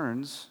he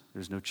returns,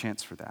 there's no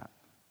chance for that.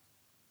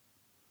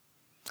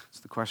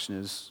 So the question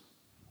is,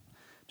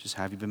 just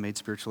have you been made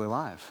spiritually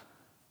alive?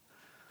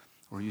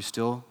 Or are you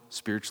still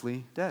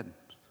spiritually dead?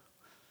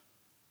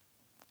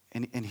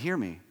 And hear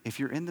me, if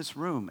you're in this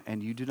room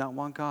and you do not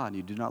want God,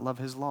 you do not love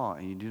his law,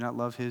 and you do not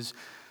love his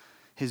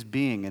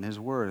being and his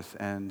worth,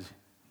 and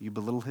you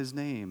belittle his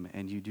name,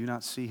 and you do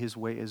not see his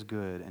way as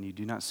good, and you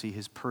do not see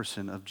his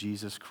person of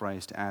Jesus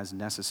Christ as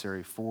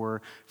necessary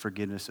for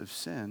forgiveness of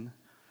sin,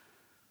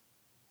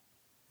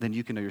 then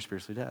you can know you're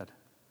spiritually dead.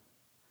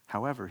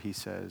 However, he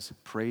says,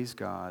 praise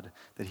God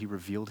that he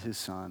revealed his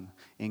Son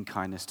in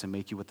kindness to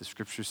make you what the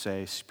scriptures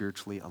say,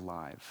 spiritually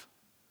alive.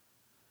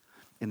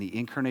 In the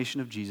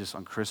incarnation of Jesus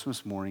on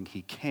Christmas morning,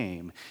 he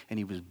came and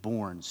he was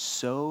born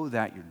so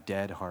that your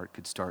dead heart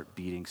could start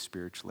beating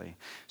spiritually.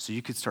 So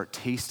you could start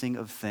tasting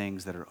of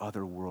things that are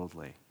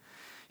otherworldly.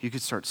 You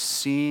could start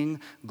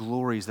seeing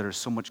glories that are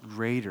so much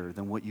greater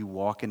than what you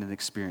walk in and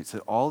experience.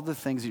 That all the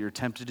things that you're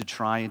tempted to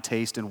try and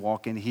taste and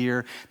walk in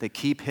here that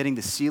keep hitting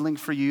the ceiling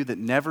for you, that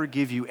never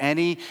give you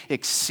any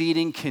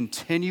exceeding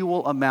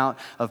continual amount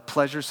of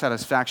pleasure,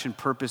 satisfaction,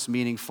 purpose,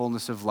 meaning,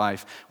 fullness of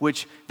life,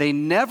 which they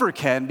never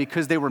can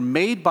because they were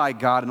made by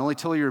God, and only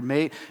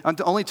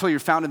until you're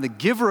found in the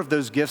giver of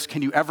those gifts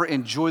can you ever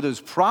enjoy those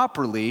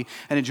properly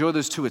and enjoy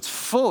those to its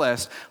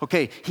fullest.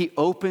 Okay, he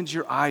opens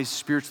your eyes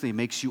spiritually and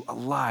makes you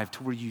alive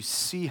to where you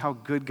see how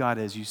good God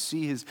is. You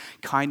see his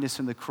kindness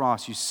in the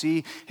cross. You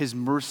see his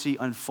mercy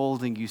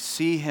unfolding. You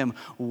see him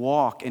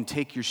walk and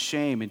take your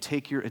shame and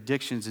take your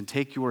addictions and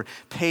take your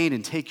pain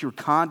and take your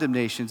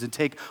condemnations and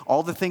take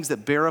all the things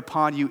that bear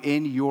upon you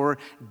in your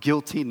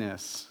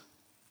guiltiness.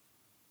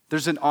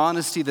 There's an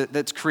honesty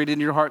that's created in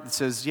your heart that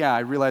says, yeah,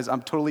 I realize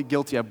I'm totally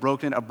guilty. I've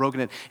broken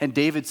it. And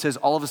David says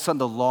all of a sudden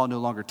the law no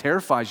longer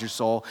terrifies your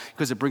soul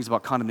because it brings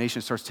about condemnation.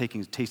 It starts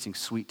tasting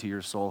sweet to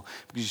your soul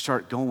because you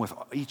start going with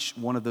each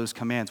one of those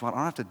commands. Well, I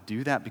don't have to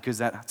do that because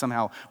that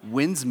somehow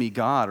wins me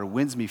God or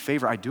wins me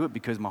favor. I do it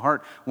because my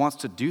heart wants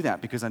to do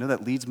that because I know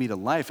that leads me to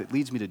life. It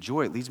leads me to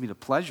joy. It leads me to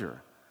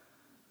pleasure.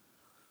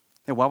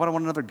 Yeah, why would I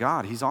want another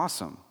God? He's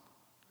awesome.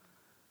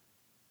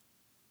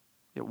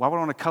 Yeah, why would I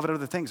want to covet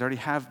other things? I already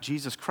have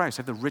Jesus Christ.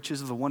 I have the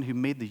riches of the one who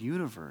made the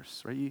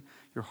universe, right?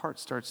 Your heart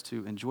starts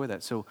to enjoy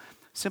that. So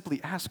simply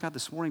ask God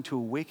this morning to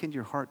awaken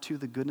your heart to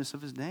the goodness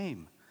of his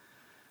name.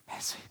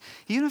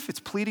 Even if it's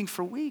pleading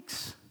for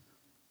weeks.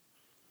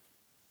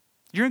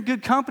 You're in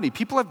good company.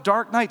 People have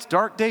dark nights,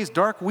 dark days,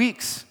 dark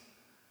weeks.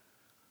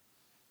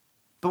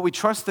 But we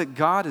trust that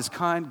God is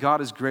kind,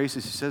 God is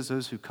gracious. He says,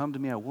 those who come to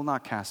me, I will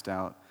not cast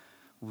out.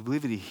 We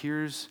believe that he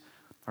hears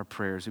our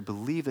prayers. We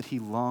believe that he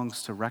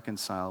longs to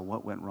reconcile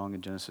what went wrong in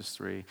Genesis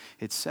 3.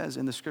 It says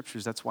in the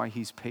scriptures that's why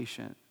he's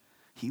patient.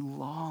 He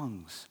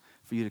longs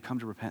for you to come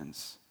to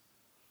repentance.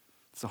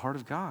 It's the heart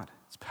of God.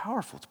 It's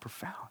powerful. It's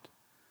profound.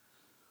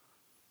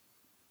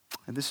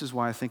 And this is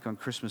why I think on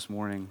Christmas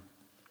morning,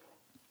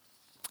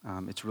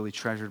 it's really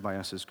treasured by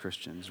us as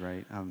Christians,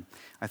 right?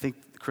 I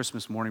think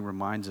Christmas morning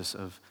reminds us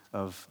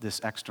of this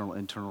external,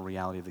 internal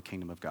reality of the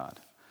kingdom of God.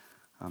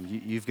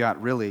 You've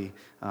got really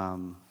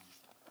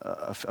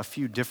a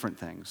few different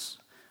things.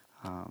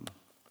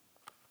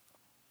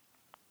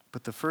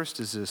 But the first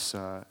is this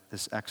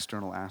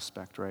external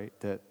aspect, right?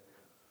 That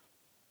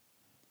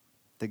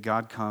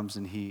God comes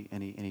and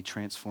he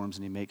transforms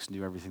and he makes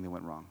new everything that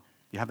went wrong.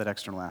 You have that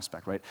external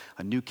aspect, right?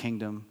 A new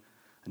kingdom,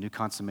 a new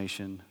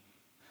consummation,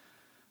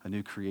 a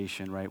new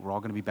creation, right? We're all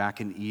going to be back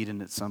in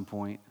Eden at some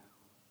point.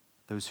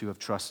 Those who have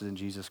trusted in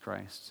Jesus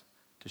Christ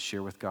to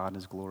share with God in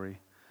his glory.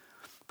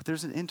 But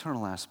there's an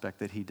internal aspect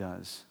that he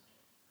does.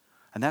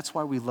 And that's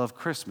why we love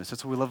Christmas.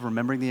 That's why we love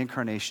remembering the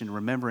incarnation,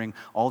 remembering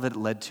all that it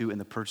led to in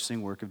the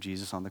purchasing work of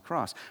Jesus on the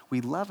cross.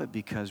 We love it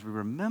because we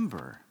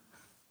remember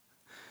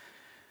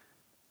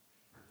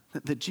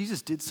that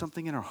Jesus did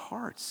something in our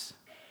hearts.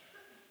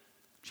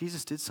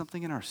 Jesus did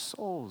something in our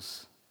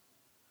souls.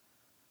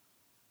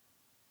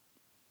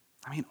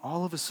 I mean,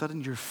 all of a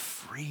sudden you're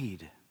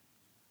freed.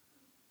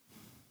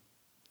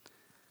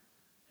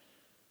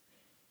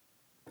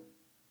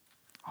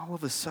 All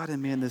of a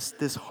sudden, man,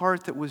 this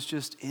heart that was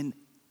just in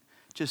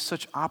just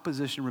such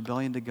opposition,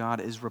 rebellion to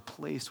God is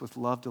replaced with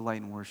love,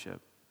 delight, and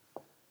worship.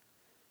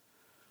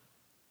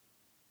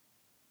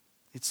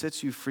 It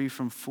sets you free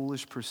from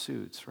foolish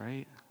pursuits,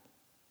 right?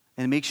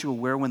 And it makes you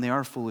aware when they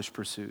are foolish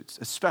pursuits,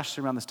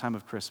 especially around this time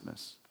of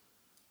Christmas.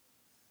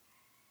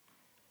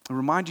 I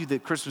remind you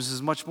that Christmas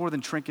is much more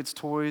than trinkets,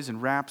 toys,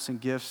 and wraps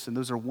and gifts, and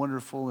those are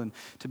wonderful and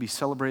to be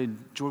celebrated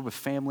and enjoyed with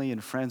family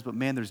and friends, but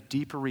man, there's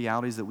deeper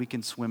realities that we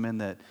can swim in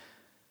that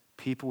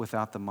people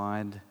without the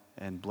mind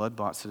and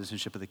blood-bought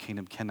citizenship of the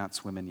kingdom cannot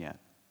swim in yet.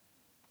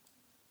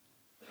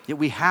 Yet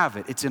we have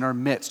it. It's in our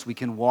midst. We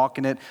can walk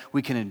in it.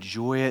 We can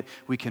enjoy it.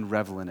 We can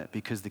revel in it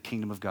because the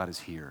kingdom of God is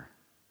here.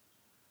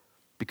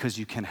 Because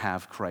you can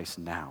have Christ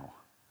now.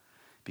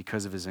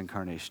 Because of his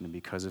incarnation and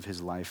because of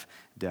his life,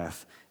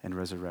 death, and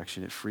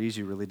resurrection. It frees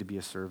you really to be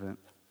a servant.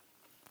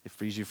 It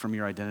frees you from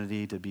your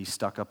identity to be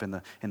stuck up in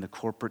the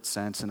corporate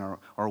sense in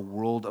our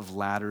world of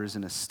ladders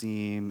and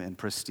esteem and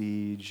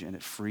prestige, and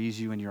it frees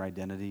you in your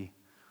identity.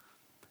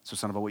 So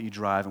it's not about what you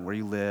drive and where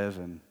you live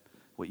and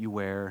what you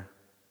wear,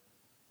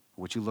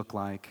 what you look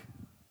like,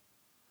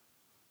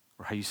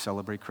 or how you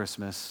celebrate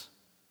Christmas.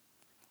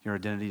 Your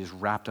identity is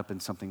wrapped up in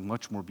something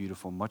much more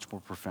beautiful, much more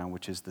profound,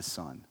 which is the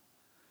Son,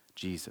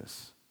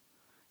 Jesus.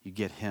 You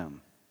get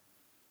him.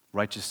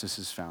 Righteousness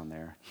is found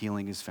there.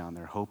 Healing is found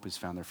there. Hope is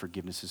found there.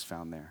 Forgiveness is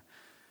found there.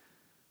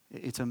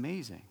 It's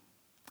amazing.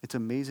 It's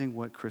amazing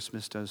what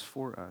Christmas does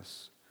for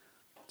us.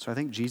 So I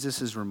think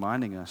Jesus is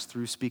reminding us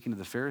through speaking to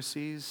the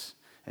Pharisees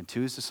and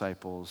to his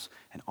disciples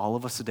and all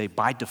of us today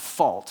by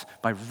default,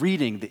 by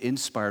reading the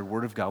inspired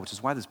word of God, which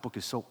is why this book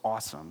is so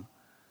awesome,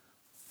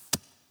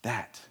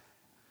 that,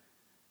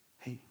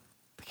 hey,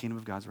 the kingdom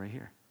of God's right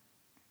here.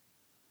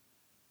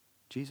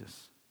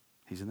 Jesus,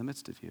 he's in the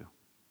midst of you.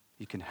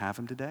 You can have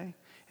him today,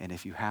 and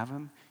if you have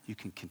him, you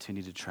can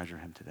continue to treasure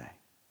him today.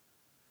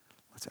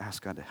 Let's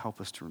ask God to help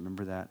us to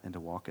remember that and to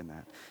walk in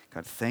that.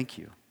 God, thank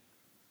you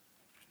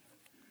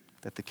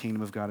that the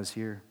kingdom of God is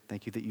here.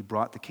 Thank you that you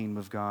brought the kingdom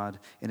of God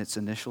in its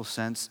initial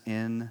sense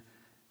in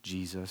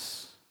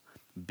Jesus,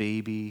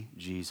 baby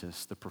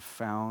Jesus, the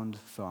profound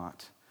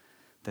thought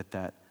that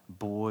that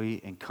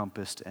boy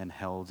encompassed and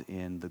held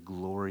in the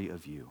glory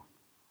of you.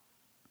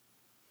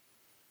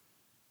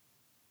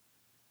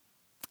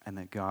 And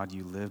that, God,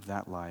 you lived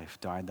that life,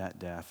 died that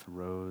death,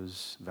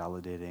 rose,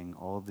 validating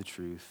all of the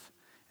truth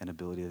and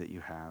ability that you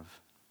have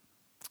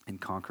in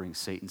conquering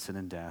Satan, sin,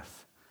 and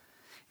death,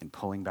 in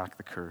pulling back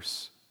the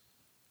curse.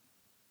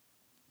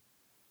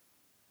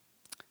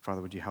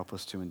 Father, would you help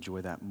us to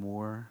enjoy that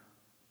more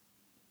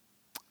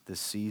this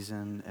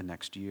season and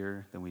next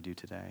year than we do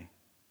today?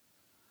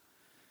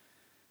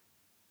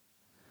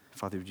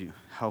 Father, would you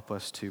help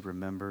us to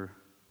remember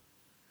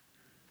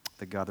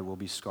that, God, there will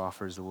be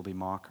scoffers, there will be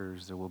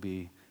mockers, there will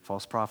be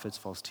false prophets,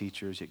 false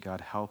teachers, yet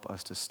God, help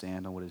us to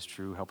stand on what is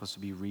true. Help us to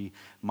be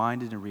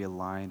reminded and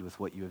realigned with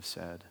what you have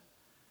said.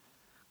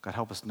 God,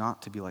 help us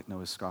not to be like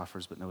Noah's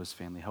scoffers, but Noah's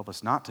family. Help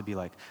us not to be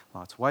like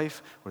Lot's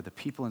wife or the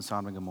people in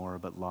Sodom and Gomorrah,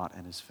 but Lot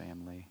and his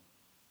family.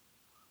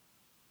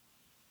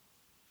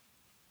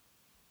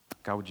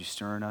 God, would you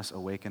stir in us,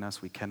 awaken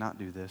us? We cannot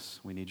do this.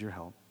 We need your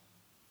help.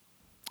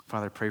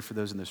 Father, I pray for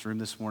those in this room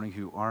this morning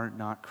who are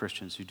not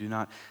Christians, who do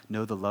not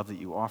know the love that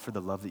you offer, the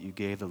love that you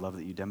gave, the love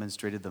that you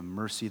demonstrated, the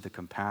mercy, the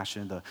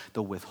compassion,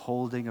 the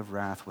withholding of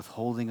wrath,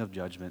 withholding of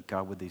judgment.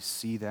 God, would they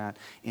see that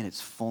in its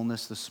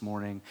fullness this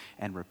morning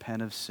and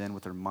repent of sin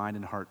with their mind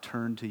and heart,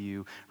 turn to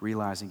you,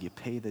 realizing you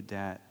pay the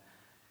debt.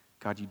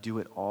 God, you do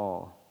it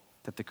all.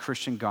 That the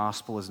Christian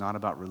gospel is not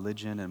about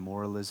religion and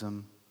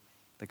moralism.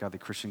 That, God, the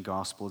Christian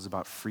gospel is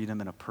about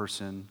freedom in a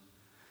person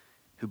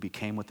who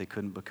became what they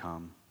couldn't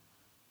become,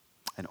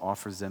 and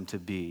offers them to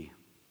be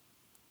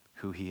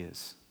who he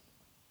is.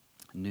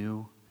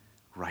 New,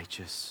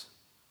 righteous,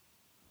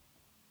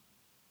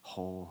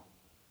 whole,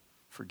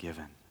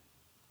 forgiven.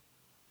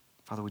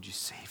 Father, would you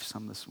save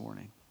some this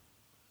morning?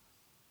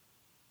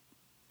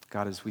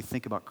 God, as we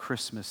think about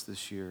Christmas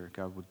this year,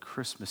 God, would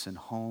Christmas in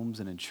homes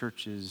and in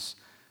churches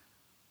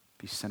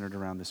be centered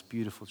around this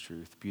beautiful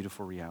truth,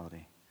 beautiful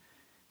reality.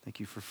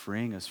 Thank you for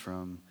freeing us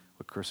from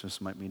what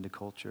Christmas might mean to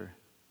culture,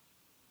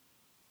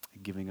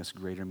 giving us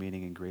greater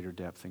meaning and greater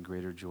depth and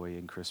greater joy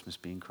in Christmas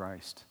being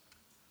Christ.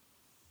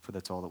 For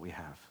that's all that we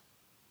have.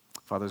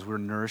 Father, as we're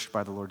nourished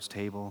by the Lord's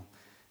table,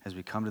 as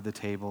we come to the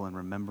table and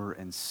remember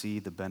and see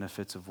the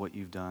benefits of what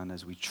you've done,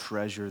 as we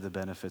treasure the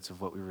benefits of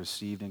what we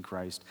received in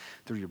Christ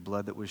through your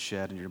blood that was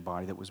shed and your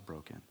body that was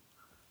broken,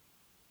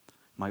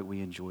 might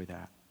we enjoy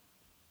that?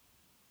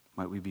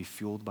 Might we be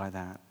fueled by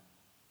that?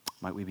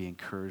 Might we be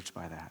encouraged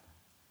by that?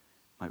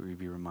 Might we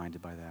be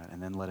reminded by that?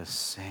 And then let us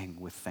sing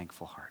with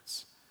thankful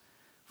hearts.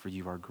 For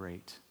you are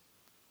great,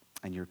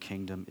 and your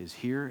kingdom is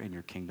here, and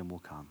your kingdom will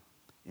come.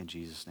 In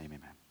Jesus' name,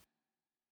 amen.